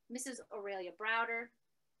 Mrs. Aurelia Browder,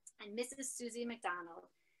 and Mrs. Susie McDonald,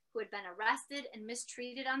 who had been arrested and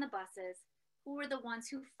mistreated on the buses, who were the ones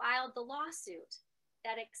who filed the lawsuit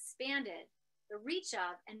that expanded the reach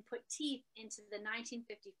of and put teeth into the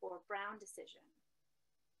 1954 Brown decision.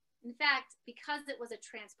 In fact, because it was a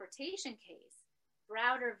transportation case,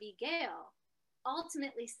 Browder v. Gale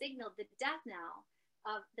ultimately signaled the death knell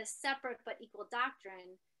of the separate but equal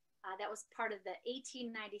doctrine that was part of the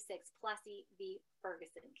 1896 Plessy v.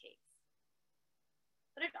 Ferguson case.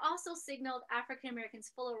 But it also signaled African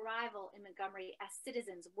Americans' full arrival in Montgomery as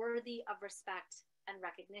citizens worthy of respect and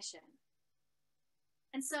recognition.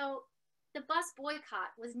 And so the bus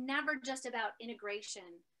boycott was never just about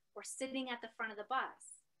integration or sitting at the front of the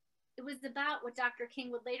bus. It was about what Dr.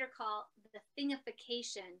 King would later call the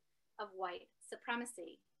thingification of white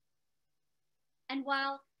supremacy. And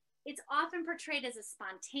while it's often portrayed as a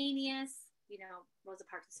spontaneous, Rosa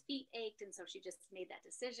Parks' feet ached and so she just made that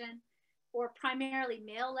decision, or primarily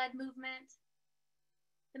male-led movement,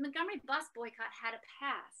 the Montgomery bus boycott had a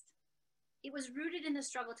past. It was rooted in the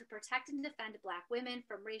struggle to protect and defend Black women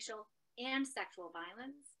from racial and sexual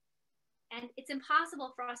violence. And it's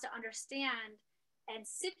impossible for us to understand and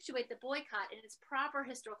situate the boycott in its proper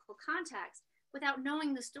historical context without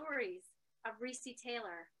knowing the stories of Recy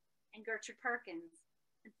Taylor and Gertrude Perkins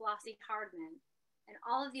and Flossie Hardman and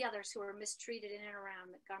all of the others who were mistreated in and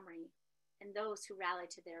around Montgomery and those who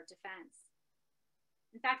rallied to their defense.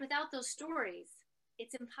 In fact, without those stories,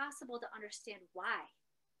 it's impossible to understand why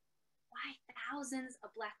thousands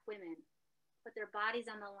of Black women put their bodies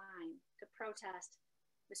on the line to protest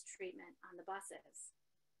mistreatment on the buses.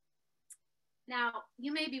 Now,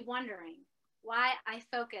 you may be wondering why I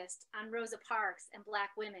focused on Rosa Parks and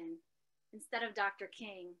Black women instead of Dr.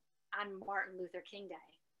 King on Martin Luther King Day.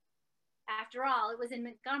 After all, it was in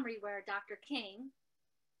Montgomery where Dr. King,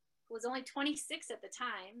 who was only 26 at the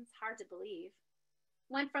time, it's hard to believe,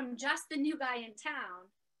 went from just the new guy in town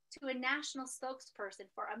to a national spokesperson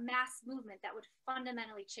for a mass movement that would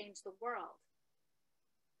fundamentally change the world.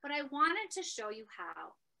 But I wanted to show you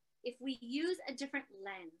how, if we use a different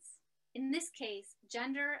lens, in this case,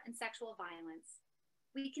 gender and sexual violence,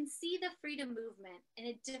 we can see the freedom movement in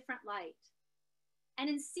a different light. And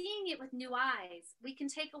in seeing it with new eyes, we can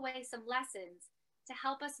take away some lessons to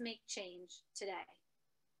help us make change today.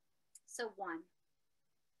 So 1,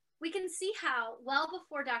 we can see how well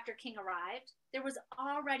before Dr. King arrived, there was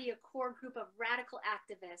already a core group of radical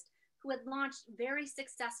activists who had launched very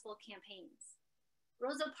successful campaigns.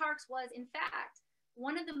 Rosa Parks was, in fact,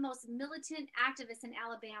 one of the most militant activists in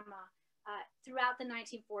Alabama throughout the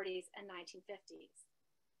 1940s and 1950s.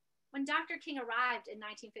 When Dr. King arrived in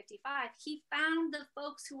 1955, he found the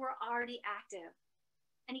folks who were already active,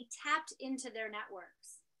 and he tapped into their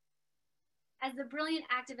networks. As the brilliant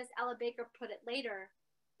activist Ella Baker put it later,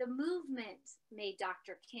 the movement made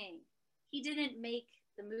Dr. King. He didn't make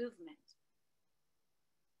the movement.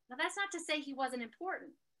 Now, that's not to say he wasn't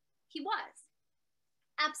important. He was,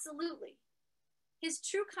 absolutely. His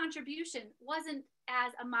true contribution wasn't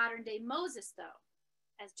as a modern day Moses, though,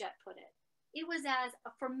 as Jet put it. It was as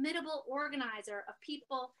a formidable organizer of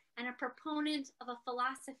people and a proponent of a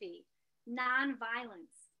philosophy,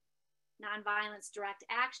 nonviolence, direct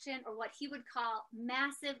action, or what he would call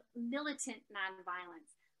massive militant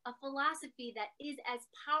nonviolence, a philosophy that is as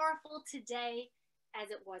powerful today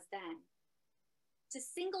as it was then. To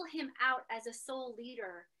single him out as a sole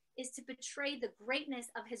leader is to betray the greatness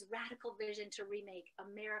of his radical vision to remake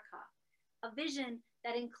America, a vision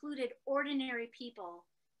that included ordinary people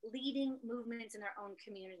leading movements in their own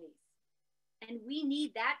communities. And we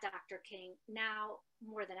need that, Dr. King, now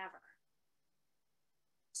more than ever.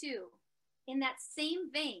 2, in that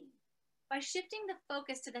same vein, by shifting the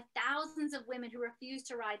focus to the thousands of women who refuse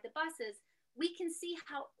to ride the buses, we can see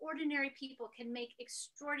how ordinary people can make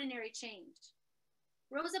extraordinary change.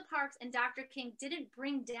 Rosa Parks and Dr. King didn't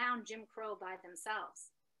bring down Jim Crow by themselves.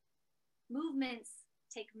 Movements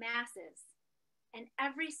take masses, and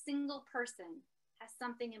every single person has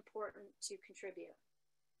something important to contribute.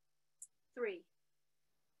 3,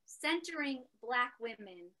 centering Black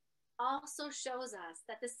women also shows us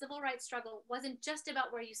that the civil rights struggle wasn't just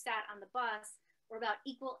about where you sat on the bus or about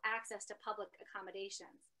equal access to public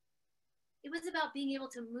accommodations. It was about being able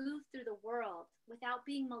to move through the world without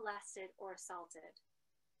being molested or assaulted.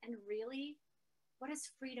 And really, what does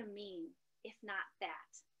freedom mean if not that?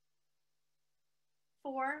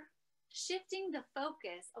 4, shifting the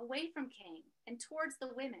focus away from King and towards the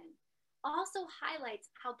women also highlights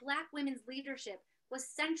how Black women's leadership was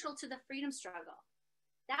central to the freedom struggle.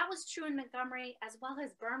 That was true in Montgomery, as well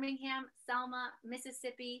as Birmingham, Selma,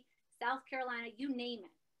 Mississippi, South Carolina, you name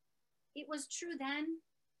it. It was true then,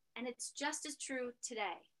 and it's just as true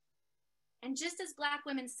today. And just as Black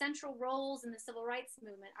women's central roles in the civil rights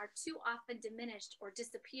movement are too often diminished or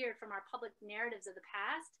disappeared from our public narratives of the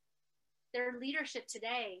past, their leadership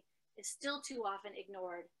today is still too often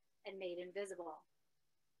ignored and made invisible.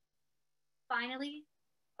 Finally,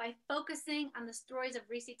 by focusing on the stories of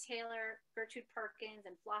Recy Taylor, Gertrude Perkins,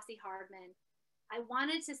 and Flossie Hardman, I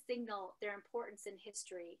wanted to signal their importance in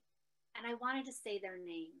history, and I wanted to say their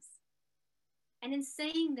names. And in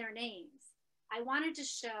saying their names, I wanted to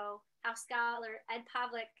show how scholar Ed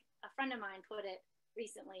Pavlik, a friend of mine, put it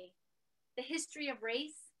recently. The history of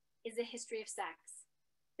race is the history of sex.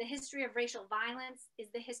 The history of racial violence is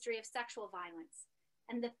the history of sexual violence.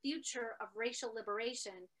 And the future of racial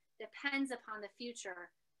liberation depends upon the future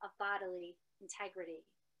of bodily integrity.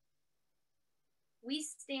 We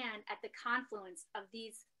stand at the confluence of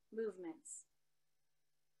these movements.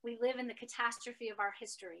 We live in the catastrophe of our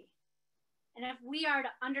history. And if we are to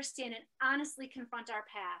understand and honestly confront our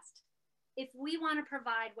past, if we want to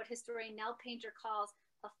provide what historian Nell Painter calls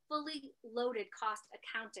a fully loaded cost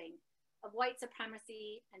accounting of white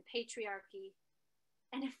supremacy and patriarchy,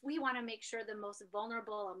 and if we want to make sure the most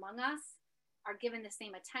vulnerable among us are given the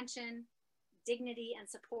same attention, dignity, and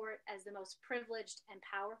support as the most privileged and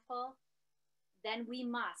powerful, then we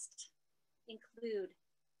must include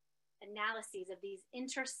analyses of these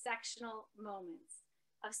intersectional moments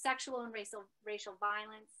of sexual and racial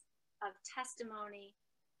violence, of testimony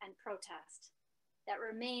and protest that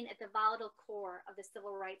remain at the volatile core of the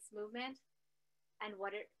civil rights movement and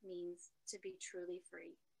what it means to be truly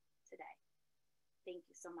free today. Thank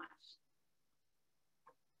you so much.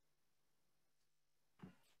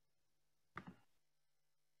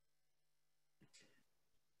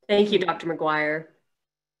 Thank you, Dr. McGuire.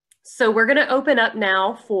 So we're going to open up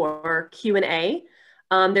now for Q&A.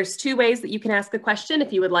 There's 2 ways that you can ask a question.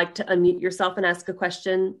 If you would like to unmute yourself and ask a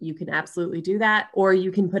question, you can absolutely do that, or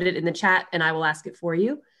you can put it in the chat and I will ask it for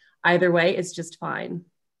you. Either way is just fine.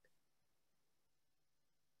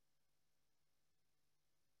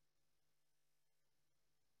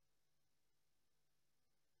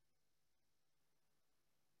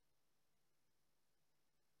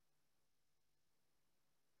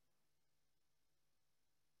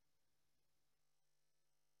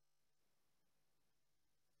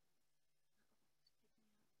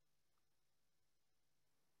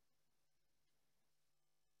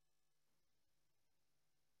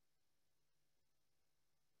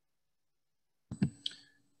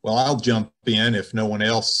 Well, I'll jump in if no one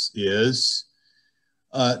else is.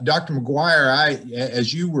 Dr. McGuire,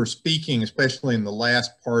 as you were speaking, especially in the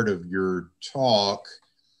last part of your talk,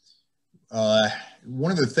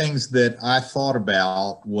 one of the things that I thought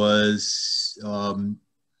about was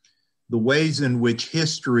the ways in which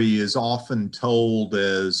history is often told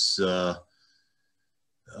as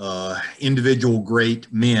individual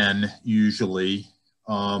great men, usually,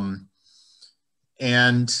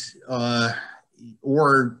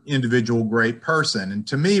 or individual great person. And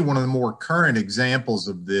to me, one of the more current examples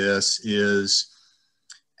of this is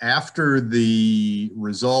after the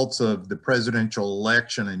results of the presidential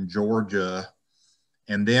election in Georgia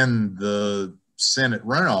and then the Senate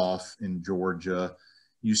runoff in Georgia,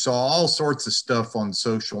 you saw all sorts of stuff on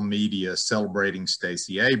social media celebrating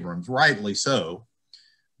Stacey Abrams, rightly so.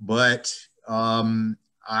 But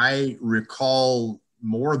I recall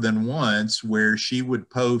more than once where she would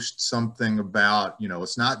post something about, you know,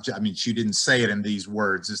 it's not, I mean, she didn't say it in these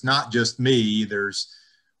words, it's not just me, there's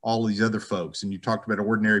all these other folks. And you talked about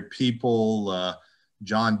ordinary people.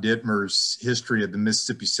 John Dittmer's history of the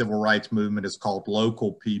Mississippi Civil Rights Movement is called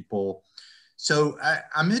Local People. So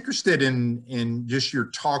I'm interested in just your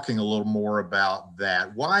talking a little more about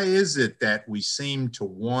that. Why is it that we seem to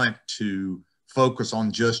want to focus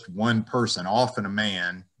on just one person, often a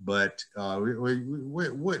man, but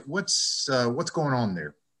what's going on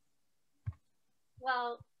there?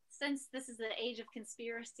 Well, since this is the age of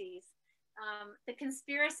conspiracies, the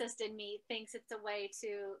conspiracist in me thinks it's a way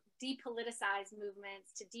to depoliticize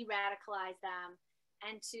movements, to de-radicalize them,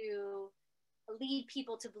 and to lead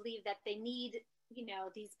people to believe that they need, you know,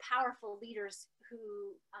 these powerful leaders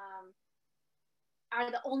who are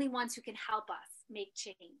the only ones who can help us make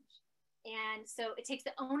change. And so it takes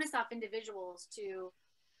the onus off individuals to,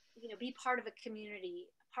 you know, be part of a community,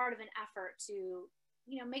 part of an effort to,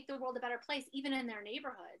 you know, make the world a better place, even in their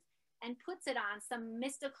neighborhoods, and puts it on some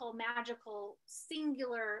mystical, magical,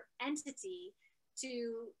 singular entity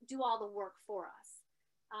to do all the work for us.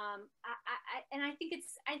 I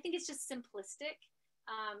think it's just simplistic.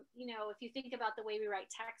 You know, if you think about the way we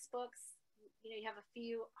write textbooks, you know, you have a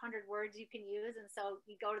few hundred words you can use, and so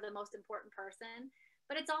you go to the most important person.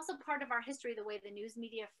 But it's also part of our history, the way the news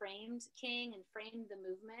media framed King and framed the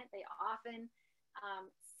movement. They often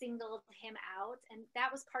singled him out, and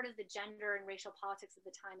that was part of the gender and racial politics of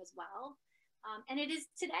the time as well. And it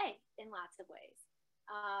is today in lots of ways.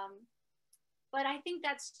 But I think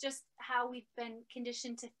that's just how we've been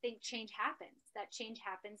conditioned to think change happens, that change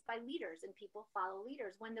happens by leaders and people follow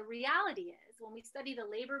leaders. When the reality is, when we study the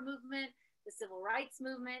labor movement, the civil rights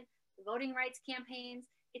movement, the voting rights campaigns,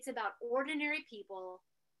 it's about ordinary people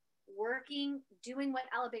working, doing what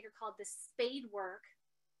Ella Baker called the spade work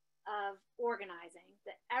of organizing,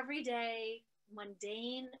 the everyday,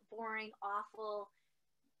 mundane, boring, awful,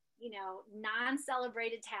 you know,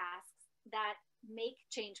 non-celebrated tasks that make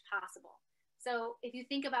change possible. So if you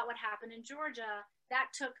think about what happened in Georgia,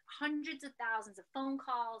 that took hundreds of thousands of phone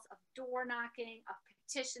calls, of door knocking, of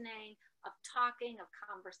petitioning, of talking, of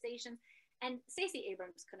conversations. And Stacey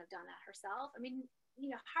Abrams couldn't have done that herself. I mean,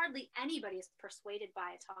 you know, hardly anybody is persuaded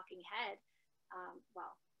by a talking head.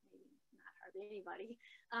 Well, maybe not hardly anybody,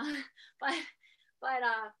 but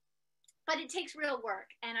it takes real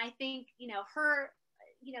work. And I think, you know,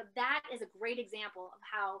 that is a great example of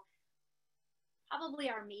how probably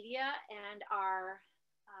our media and our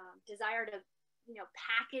desire to, you know,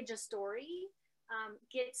 package a story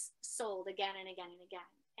gets sold again and again and again.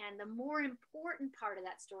 And the more important part of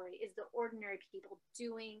that story is the ordinary people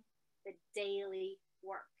doing the daily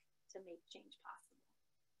work to make change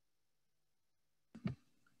possible.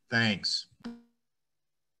 Thanks.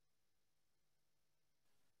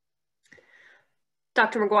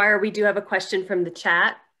 Dr. McGuire, we do have a question from the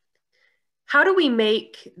chat. How do we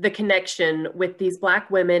make the connection with these Black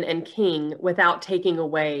women and King without taking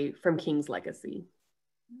away from King's legacy?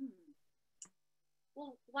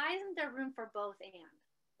 Well, why isn't there room for both and,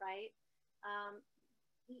 right?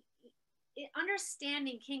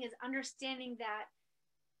 Understanding King is understanding that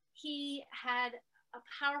he had a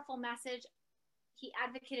powerful message. He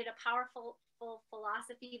advocated a powerful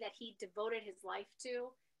philosophy that he devoted his life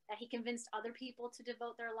to, that he convinced other people to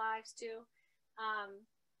devote their lives to.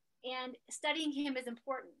 And studying him is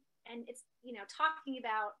important. And it's, you know, talking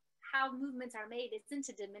about how movements are made isn't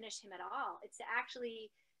to diminish him at all. It's to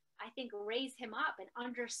actually, I think, raise him up and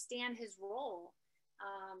understand his role.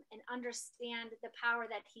 And understand the power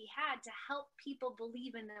that he had to help people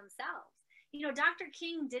believe in themselves. You know, Dr.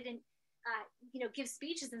 King didn't, you know, give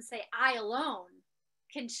speeches and say, I alone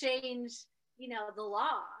can change, you know, the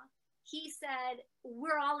law. He said,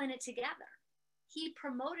 we're all in it together. he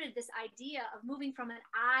promoted this idea of moving from an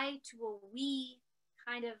I to a we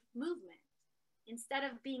kind of movement. Instead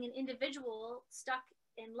of being an individual stuck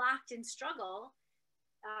and locked in struggle,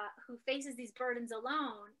 who faces these burdens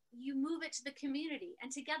alone, you move it to the community.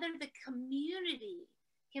 And together the community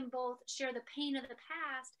can both share the pain of the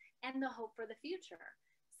past and the hope for the future.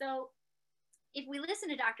 So if we listen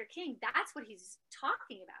to Dr. King, that's what he's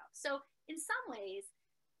talking about. So in some ways,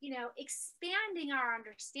 you know, expanding our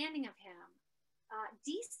understanding of him,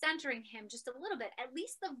 decentering him just a little bit, at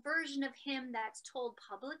least the version of him that's told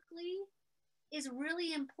publicly, is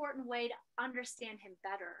really important way to understand him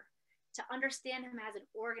better, to understand him as an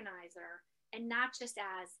organizer and not just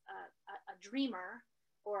as a dreamer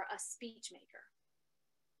or a speech maker.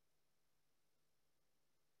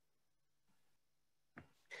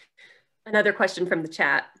 Another question from the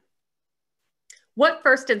chat. What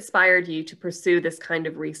first inspired you to pursue this kind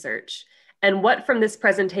of research? And what from this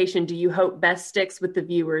presentation do you hope best sticks with the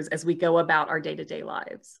viewers as we go about our day-to-day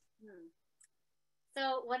lives?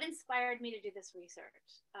 So what inspired me to do this research?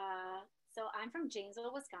 So I'm from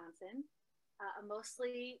Janesville, Wisconsin, a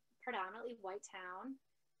mostly predominantly white town.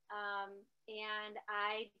 And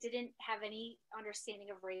I didn't have any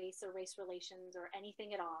understanding of race or race relations or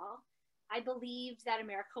anything at all. I believed that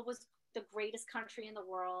America was the greatest country in the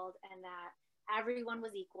world and that everyone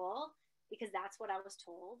was equal because that's what I was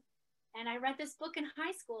told. And I read this book in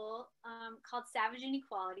high school called Savage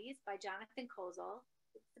Inequalities by Jonathan Kozol.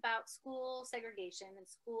 It's about school segregation and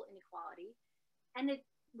school inequality. And it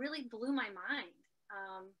really blew my mind.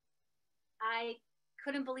 I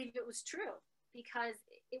couldn't believe it was true because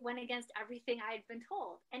it went against everything I had been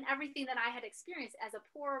told and everything that I had experienced as a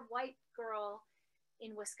poor white girl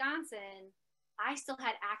in Wisconsin. I still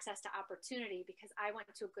had access to opportunity because I went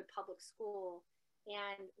to a good public school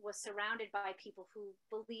and was surrounded by people who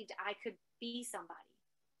believed I could be somebody.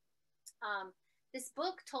 This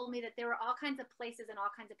book told me that there were all kinds of places and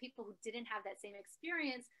all kinds of people who didn't have that same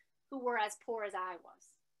experience who were as poor as I was.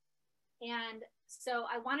 And so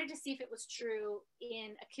I wanted to see if it was true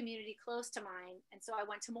in a community close to mine. And so I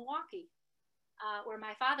went to Milwaukee, where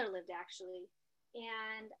my father lived actually.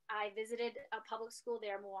 And I visited a public school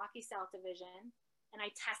there, Milwaukee South Division, and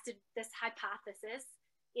I tested this hypothesis.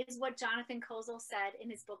 Is what Jonathan Kozol said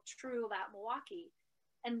in his book true about Milwaukee?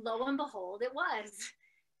 And lo and behold, it was.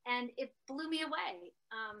 And it blew me away.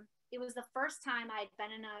 It was the first time I'd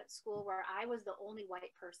been in a school where I was the only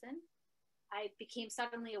white person. I became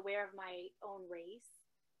suddenly aware of my own race,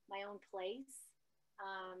 my own place.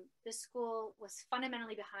 The school was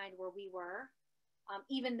fundamentally behind where we were.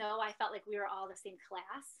 Even though I felt like we were all the same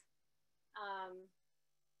class.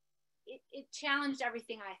 It challenged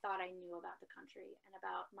everything I thought I knew about the country and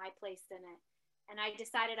about my place in it. And I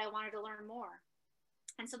decided I wanted to learn more.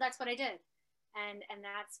 And so that's what I did. And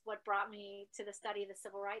that's what brought me to the study of the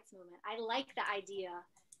civil rights movement. I like the idea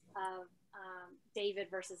of David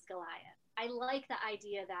versus Goliath. I like the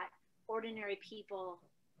idea that ordinary people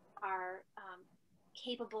are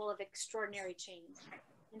capable of extraordinary change.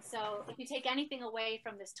 And so if you take anything away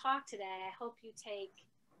from this talk today, I hope you take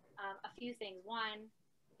a few things. One,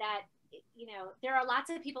 that, you know, there are lots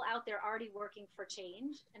of people out there already working for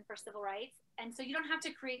change and for civil rights. And so you don't have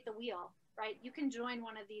to create the wheel, right? You can join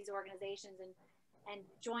one of these organizations and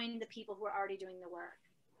join the people who are already doing the work.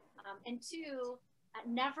 And two,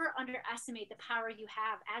 never underestimate the power you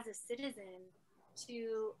have as a citizen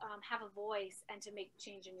to have a voice and to make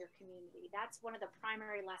change in your community. That's one of the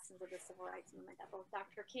primary lessons of the civil rights movement that both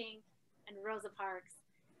Dr. King and Rosa Parks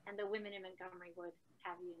and the women in Montgomery would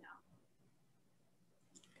have you know.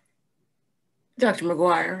 Dr.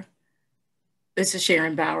 McGuire, this is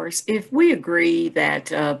Sharon Bowers. If we agree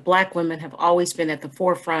that Black women have always been at the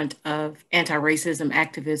forefront of anti-racism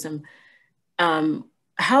activism,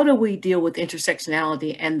 how do we deal with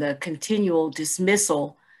intersectionality and the continual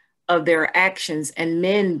dismissal of their actions and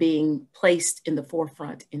men being placed in the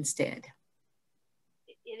forefront instead?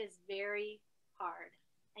 It is very hard.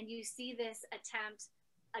 And you see this attempt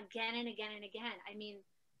again and again and again. I mean,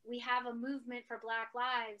 we have a movement for Black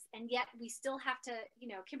lives, and yet we still have to, you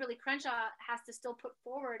know, Kimberly Crenshaw has to still put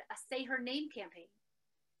forward a Say Her Name campaign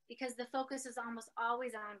because the focus is almost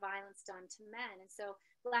always on violence done to men. And so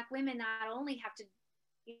Black women not only have to,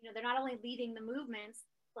 you know, they're not only leading the movements,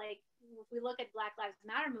 like if we look at Black Lives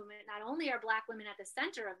Matter movement, not only are Black women at the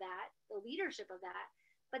center of that, the leadership of that,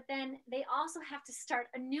 but then they also have to start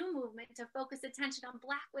a new movement to focus attention on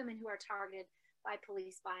Black women who are targeted by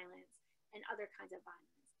police violence and other kinds of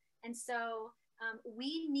violence. And so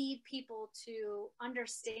we need people to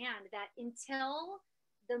understand that until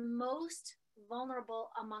the most vulnerable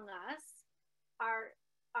among us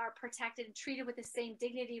are are protected and treated with the same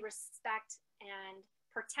dignity, respect, and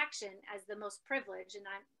protection as the most privileged, and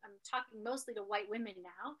I'm talking mostly to white women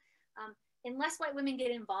now, unless white women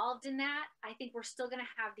get involved in that, I think we're still going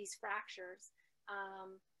to have these fractures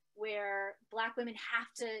where Black women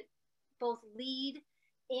have to both lead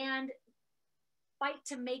and fight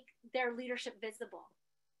to make their leadership visible.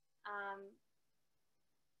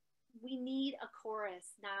 We need a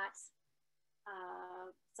chorus, not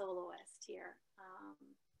a soloist here.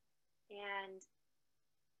 And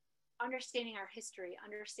understanding our history,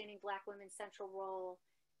 understanding Black women's central role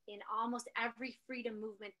in almost every freedom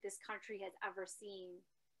movement this country has ever seen,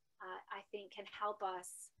 I think can help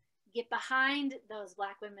us get behind those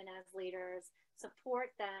Black women as leaders, support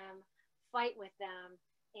them, fight with them,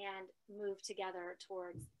 and move together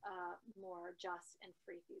towards a more just and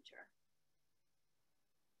free future.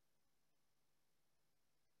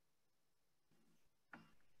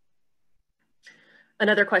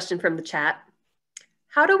 Another question from the chat.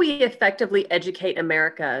 How do we effectively educate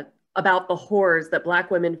America about the horrors that Black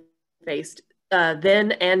women faced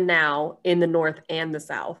then and now in the North and the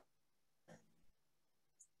South?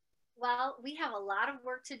 Well, we have a lot of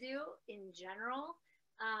work to do in general.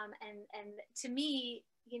 And to me,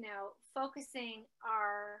 you know, focusing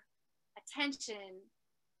our attention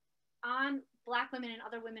on Black women and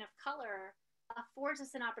other women of color affords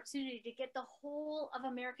us an opportunity to get the whole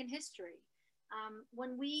of American history.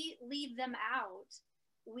 When we leave them out,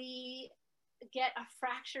 we get a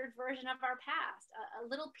fractured version of our past, a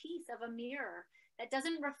little piece of a mirror that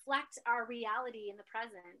doesn't reflect our reality in the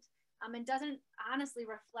present, and doesn't honestly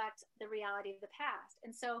reflect the reality of the past.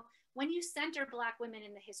 And so when you center Black women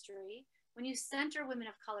in the history, when you center women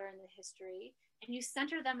of color in the history, and you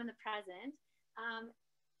center them in the present,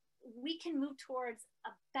 we can move towards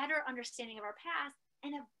a better understanding of our past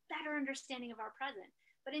and a better understanding of our present.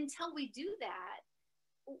 But until we do that,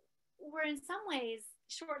 we're in some ways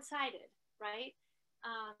short-sighted, right?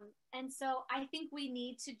 And so I think we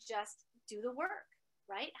need to just do the work,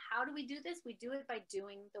 right? How do we do this? We do it by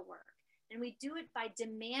doing the work. And we do it by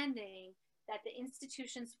demanding that the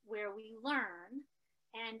institutions where we learn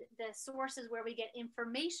and the sources where we get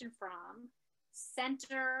information from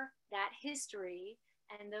center that history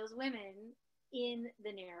and those women in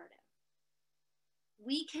the narrative.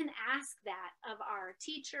 We can ask that of our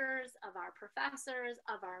teachers, of our professors,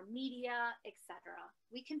 of our media, etc.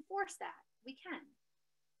 We can force that. We can.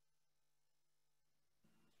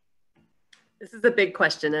 This is a big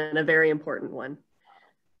question and a very important one.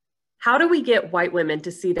 How do we get white women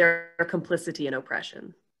to see their complicity in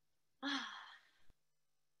oppression?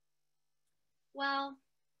 Well,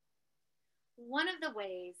 one of the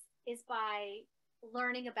ways is by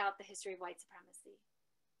learning about the history of white supremacy.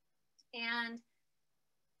 And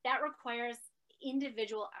that requires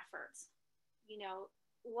individual efforts. You know,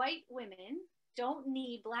 white women don't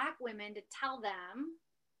need Black women to tell them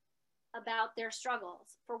about their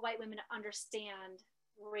struggles, for white women to understand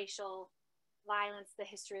racial violence, the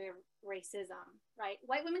history of racism, right?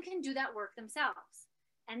 White women can do that work themselves,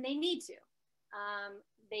 and they need to.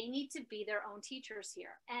 They need to be their own teachers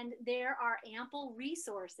here. And there are ample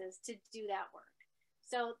resources to do that work.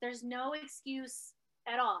 So there's no excuse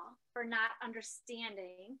at all for not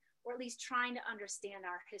understanding, or at least trying to understand,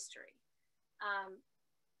 our history.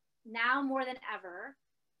 Now more than ever,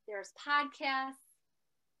 there's podcasts,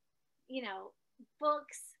 you know,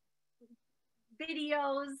 books,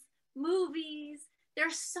 videos, movies.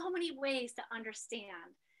 There's so many ways to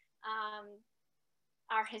understand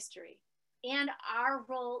our history and our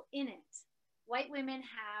role in it. White women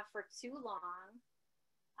have for too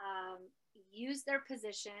long used their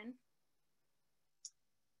position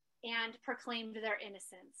and proclaimed their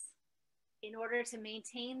innocence in order to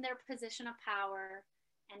maintain their position of power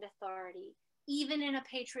and authority, even in a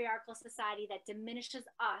patriarchal society that diminishes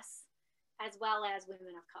us as well as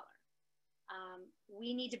women of color.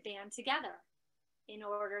 We need to band together in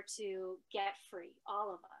order to get free, all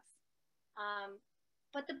of us.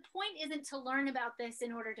 But the point isn't to learn about this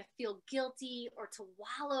in order to feel guilty or to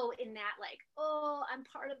wallow in that, like, oh, I'm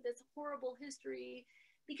part of this horrible history.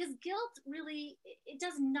 Because guilt really, it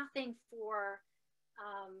does nothing for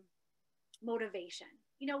motivation.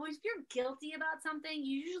 You know, if you're guilty about something,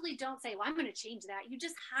 you usually don't say, well, I'm going to change that. You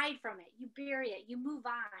just hide from it. You bury it. You move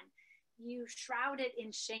on. You shroud it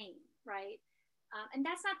in shame, right? And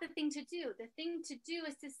that's not the thing to do. The thing to do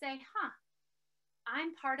is to say,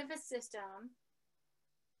 I'm part of a system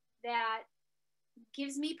that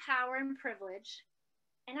gives me power and privilege,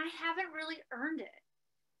 and I haven't really earned it.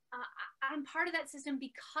 I'm part of that system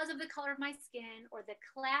because of the color of my skin or the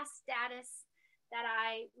class status that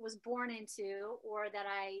I was born into or that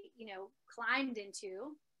I, you know, climbed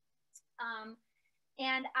into.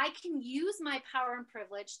 And I can use my power and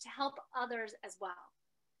privilege to help others as well.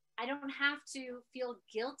 I don't have to feel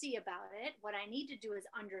guilty about it. What I need to do is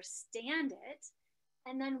understand it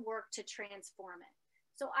and then work to transform it.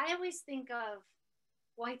 So I always think of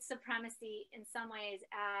white supremacy in some ways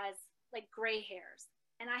as like gray hairs.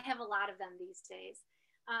 And I have a lot of them these days.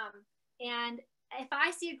 And if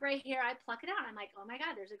I see a gray hair, I pluck it out. I'm like, oh my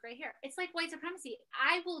God, there's a gray hair. It's like white supremacy.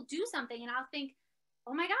 I will do something and I'll think,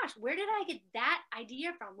 oh my gosh, where did I get that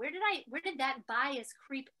idea from? Where did that bias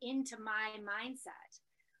creep into my mindset?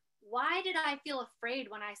 Why did I feel afraid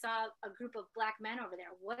when I saw a group of Black men over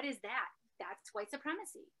there? What is that? That's white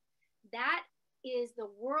supremacy. That is the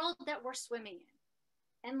world that we're swimming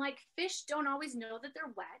in. And like fish don't always know that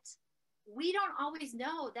they're wet. We don't always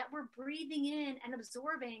know that we're breathing in and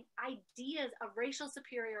absorbing ideas of racial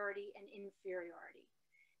superiority and inferiority.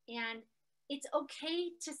 And it's okay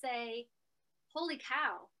to say, holy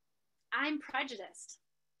cow, I'm prejudiced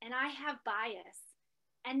and I have bias.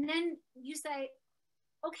 And then you say,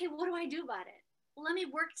 okay, what do I do about it? Let me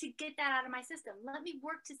work to get that out of my system. Let me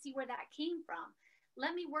work to see where that came from.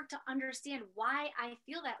 Let me work to understand why I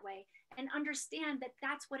feel that way and understand that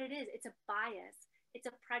that's what it is. It's a bias. It's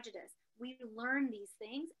a prejudice. We learn these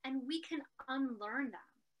things and we can unlearn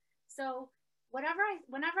them. So whenever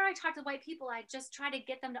I talk to white people, I just try to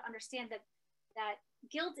get them to understand that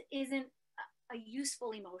guilt isn't a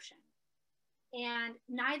useful emotion and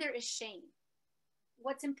neither is shame.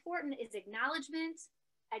 What's important is acknowledgement,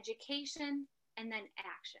 education, and then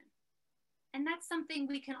action. And that's something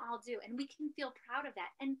we can all do and we can feel proud of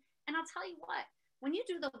that. And I'll tell you what, when you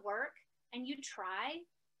do the work and you try,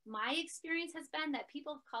 my experience has been that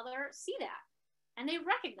people of color see that and they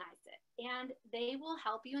recognize it and they will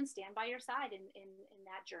help you and stand by your side in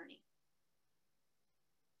that journey.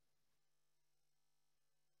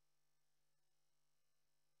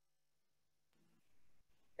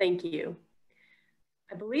 Thank you.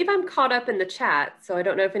 I believe I'm caught up in the chat, so I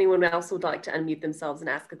don't know if anyone else would like to unmute themselves and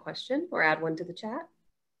ask a question or add one to the chat.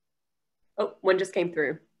 Oh, one just came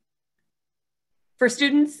through. For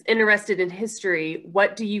students interested in history,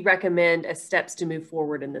 what do you recommend as steps to move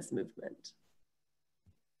forward in this movement?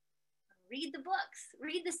 Read the books,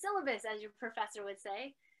 read the syllabus, as your professor would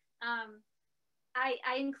say.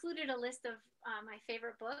 I included a list of my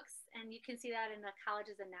favorite books, and you can see that in the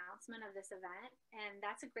college's announcement of this event, and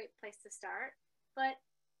that's a great place to start. But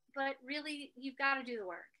really, you've got to do the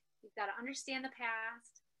work. You've got to understand the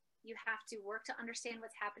past. You have to work to understand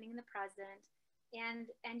what's happening in the present,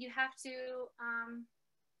 and you have to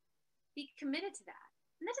be committed to that.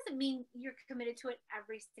 And that doesn't mean you're committed to it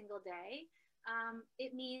every single day.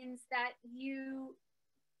 It means that you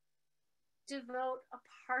devote a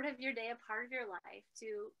part of your day, a part of your life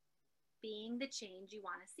to being the change you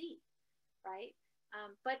want to see, right?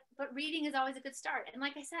 But reading is always a good start. And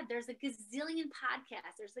like I said, there's a gazillion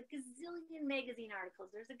podcasts, there's a gazillion magazine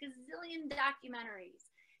articles, there's a gazillion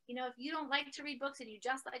documentaries. You know, if you don't like to read books and you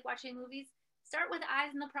just like watching movies, start with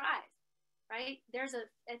Eyes on the Prize, right?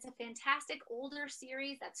 It's a fantastic older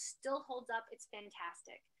series that still holds up. It's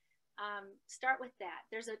fantastic. Start with that.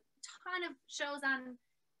 There's a ton of shows on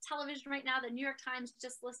television right now. The New York Times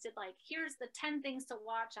just listed like, here's the 10 things to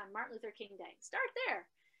watch on Martin Luther King Day. Start there.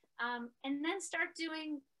 And then start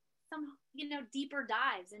doing some, deeper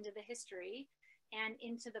dives into the history and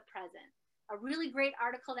into the present. A really great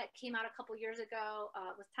article that came out a couple years ago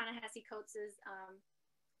was Ta-Nehisi Coates's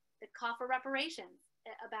The Call for Reparations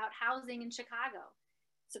about housing in Chicago.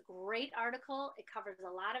 It's a great article. It covers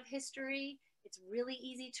a lot of history. It's really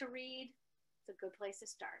easy to read. It's a good place to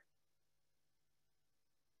start.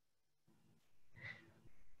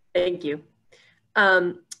 Thank you.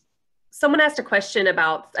 Someone asked a question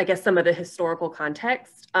about, I guess, some of the historical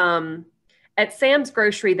context. At Sam's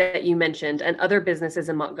Grocery that you mentioned and other businesses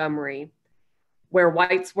in Montgomery, where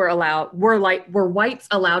whites were whites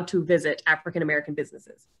allowed to visit African-American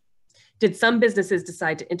businesses? Did some businesses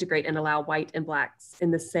decide to integrate and allow white and blacks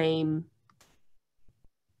in the same,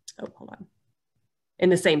 in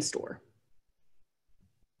the same store?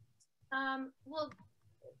 Well,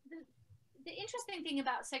 the interesting thing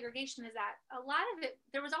about segregation is that a lot of it,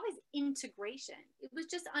 there was always integration. It was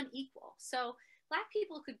just unequal. So Black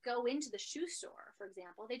people could go into the shoe store, for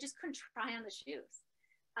example. They just couldn't try on the shoes.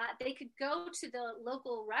 They could go to the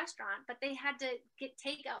local restaurant, but they had to get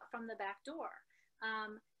takeout from the back door.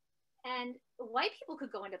 And white people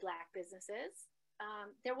could go into Black businesses.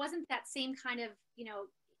 There wasn't that same kind of,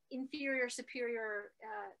 inferior, superior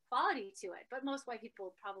quality to it, but most white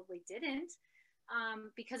people probably didn't.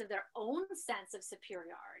 Because of their own sense of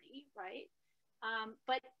superiority, right?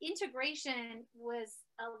 But integration was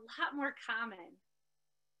a lot more common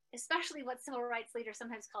especially what civil rights leaders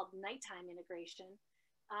sometimes called nighttime integration,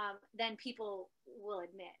 than people will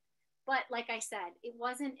admit. But like I said, it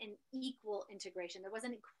wasn't an equal integration. There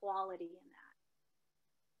wasn't equality in that.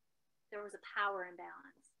 There was a power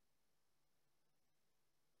imbalance.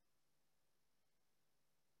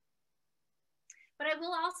 But I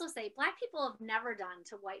will also say, Black people have never done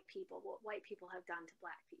to white people what white people have done to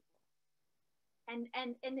Black people. And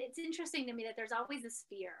it's interesting to me that there's always this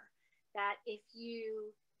fear that if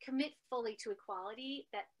you commit fully to equality,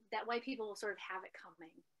 that white people will sort of have it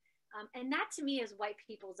coming. And that to me is white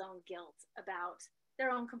people's own guilt about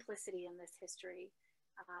their own complicity in this history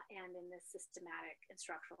and in this systematic and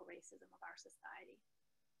structural racism of our society.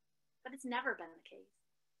 But it's never been the case.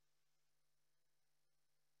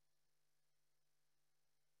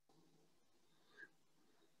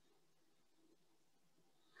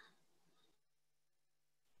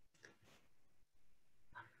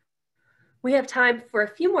 We have time for a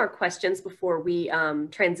few more questions before we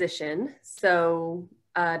transition. So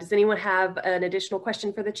does anyone have an additional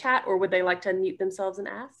question for the chat, or would they like to unmute themselves and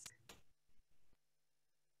ask?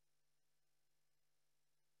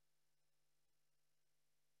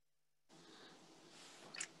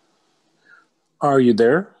 Are you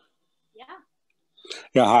there? Yeah.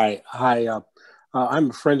 Yeah, hi. Hi. I'm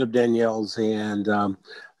a friend of Danielle's, and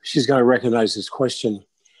she's going to recognize this question.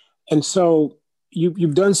 And so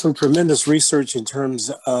you've done some tremendous research in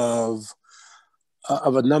terms of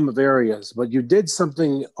a number of areas, but you did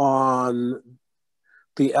something on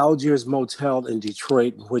the Algiers Motel in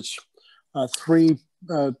Detroit, in which 3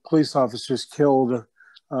 police officers killed,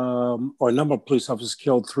 or a number of police officers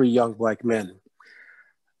killed 3 young Black men.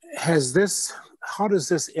 How does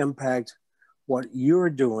this impact what you're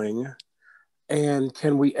doing? And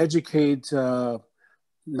can we educate not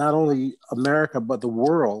only America, but the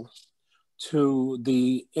world to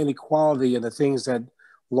the inequality and the things that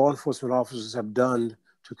law enforcement officers have done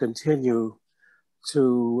to continue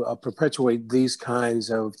to perpetuate these kinds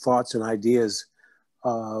of thoughts and ideas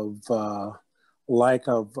of lack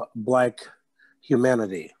of Black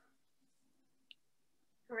humanity?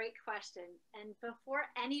 Great question. And before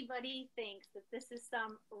anybody thinks that this is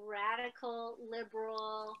some radical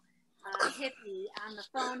liberal hippie on the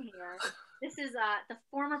phone here, this is the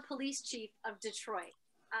former police chief of Detroit,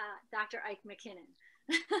 Dr. Ike McKinnon,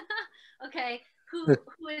 okay, who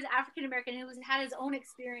is African-American, who has had his own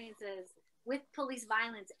experiences with police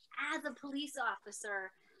violence as a police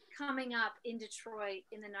officer coming up in Detroit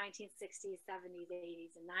in the 1960s, 70s,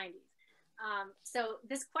 80s, and 90s. So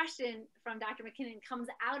this question from Dr. McKinnon comes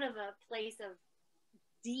out of a place of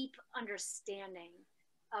deep understanding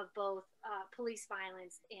of both police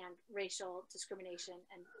violence and racial discrimination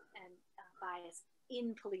and bias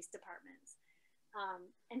in police departments.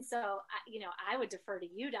 And so, I would defer to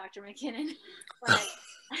you, Dr. McKinnon, but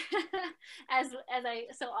as I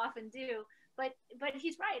so often do. But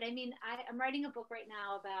he's right. I mean, I'm writing a book right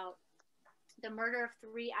now about the murder of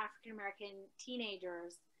 3 African-American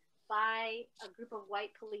teenagers by a group of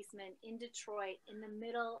white policemen in Detroit in the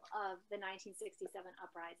middle of the 1967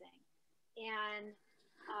 uprising. And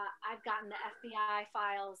I've gotten the FBI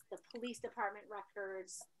files, the police department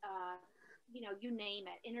records, you name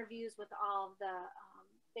it, interviews with all of the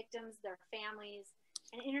victims, their families,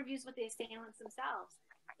 and interviews with the assailants themselves.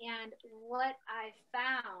 And what I've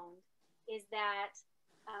found is that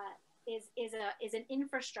is an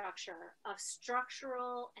infrastructure of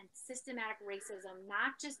structural and systematic racism,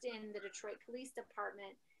 not just in the Detroit Police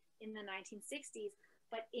Department in the 1960s,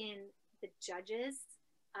 but in the judges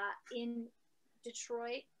in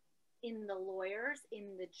Detroit, in the lawyers,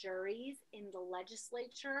 in the juries, in the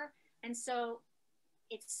legislature. And so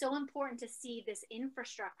it's so important to see this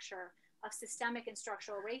infrastructure of systemic and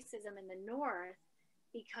structural racism in the North,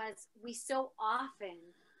 because we so often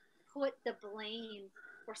put the blame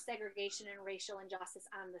for segregation and racial injustice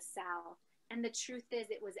on the South. And the truth is,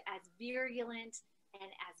 it was as virulent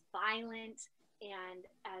and as violent and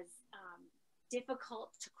as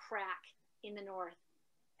difficult to crack in the North,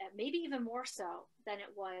 maybe even more so than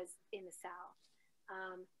it was in the South.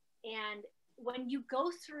 And when you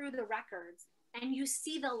go through the records and you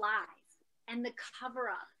see the lies and the cover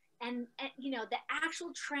up and the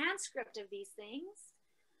actual transcript of these things,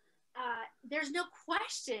 there's no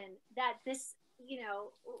question that this,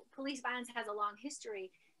 police violence has a long history,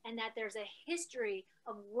 and that there's a history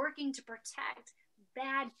of working to protect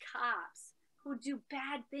bad cops who do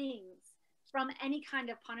bad things from any kind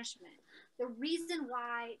of punishment. The reason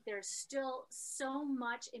why there's still so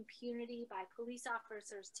much impunity by police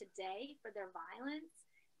officers today for their violence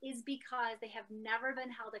is because they have never been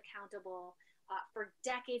held accountable for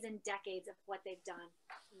decades and decades of what they've done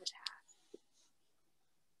in the past.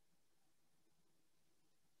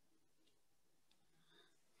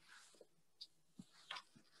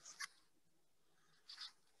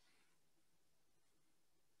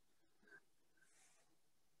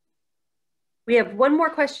 We have one more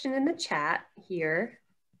question in the chat here.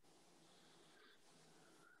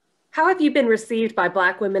 How have you been received by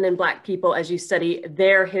Black women and Black people as you study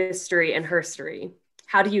their history and herstory?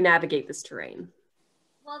 How do you navigate this terrain?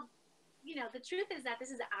 Well, you know, the truth is that this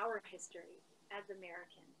is our history as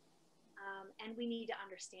Americans, and we need to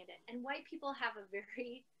understand it. And white people have a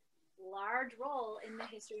very large role in the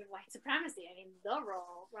history of white supremacy. I mean, the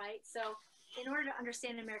role, right? So in order to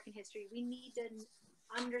understand American history, we need to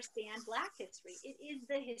understand Black history. It is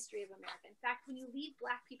the history of America. In fact, when you leave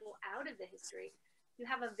Black people out of the history, you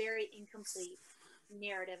have a very incomplete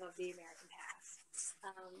narrative of the American past.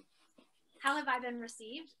 How have I been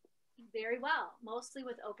received? Very well, mostly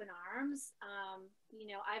with open arms.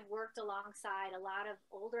 You know, I've worked alongside a lot of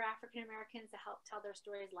older African Americans to help tell their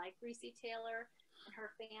stories, like Recy Taylor and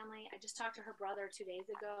her family. I just talked to her brother 2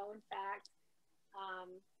 days ago, in fact.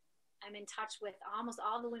 I'm in touch with almost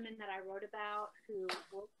all the women that I wrote about who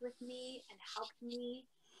worked with me and helped me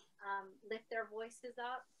lift their voices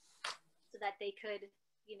up so that they could,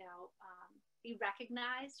 you know, be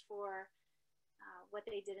recognized for what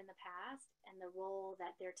they did in the past and the role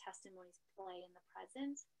that their testimonies play in the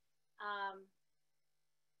present.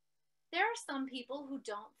 There are some people who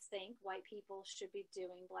don't think white people should be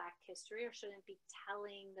doing Black history or shouldn't be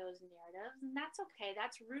telling those narratives, and that's okay.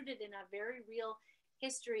 That's rooted in a very real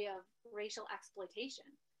history of racial exploitation,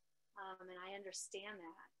 and I understand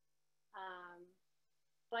that.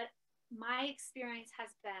 But my experience has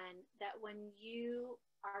been that when you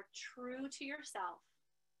are true to yourself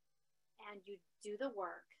and you do the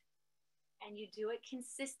work and you do it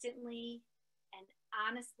consistently and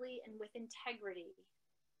honestly and with integrity,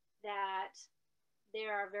 that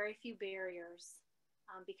there are very few barriers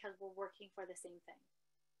because we're working for the same thing.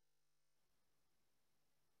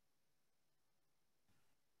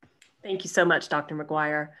 Thank you so much, Dr.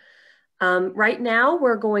 McGuire. Right now,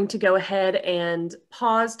 we're going to go ahead and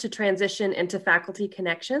pause to transition into faculty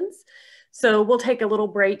connections. So we'll take a little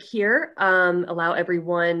break here, allow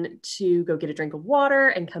everyone to go get a drink of water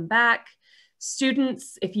and come back.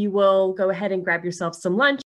 Students, if you will go ahead and grab yourself some lunch.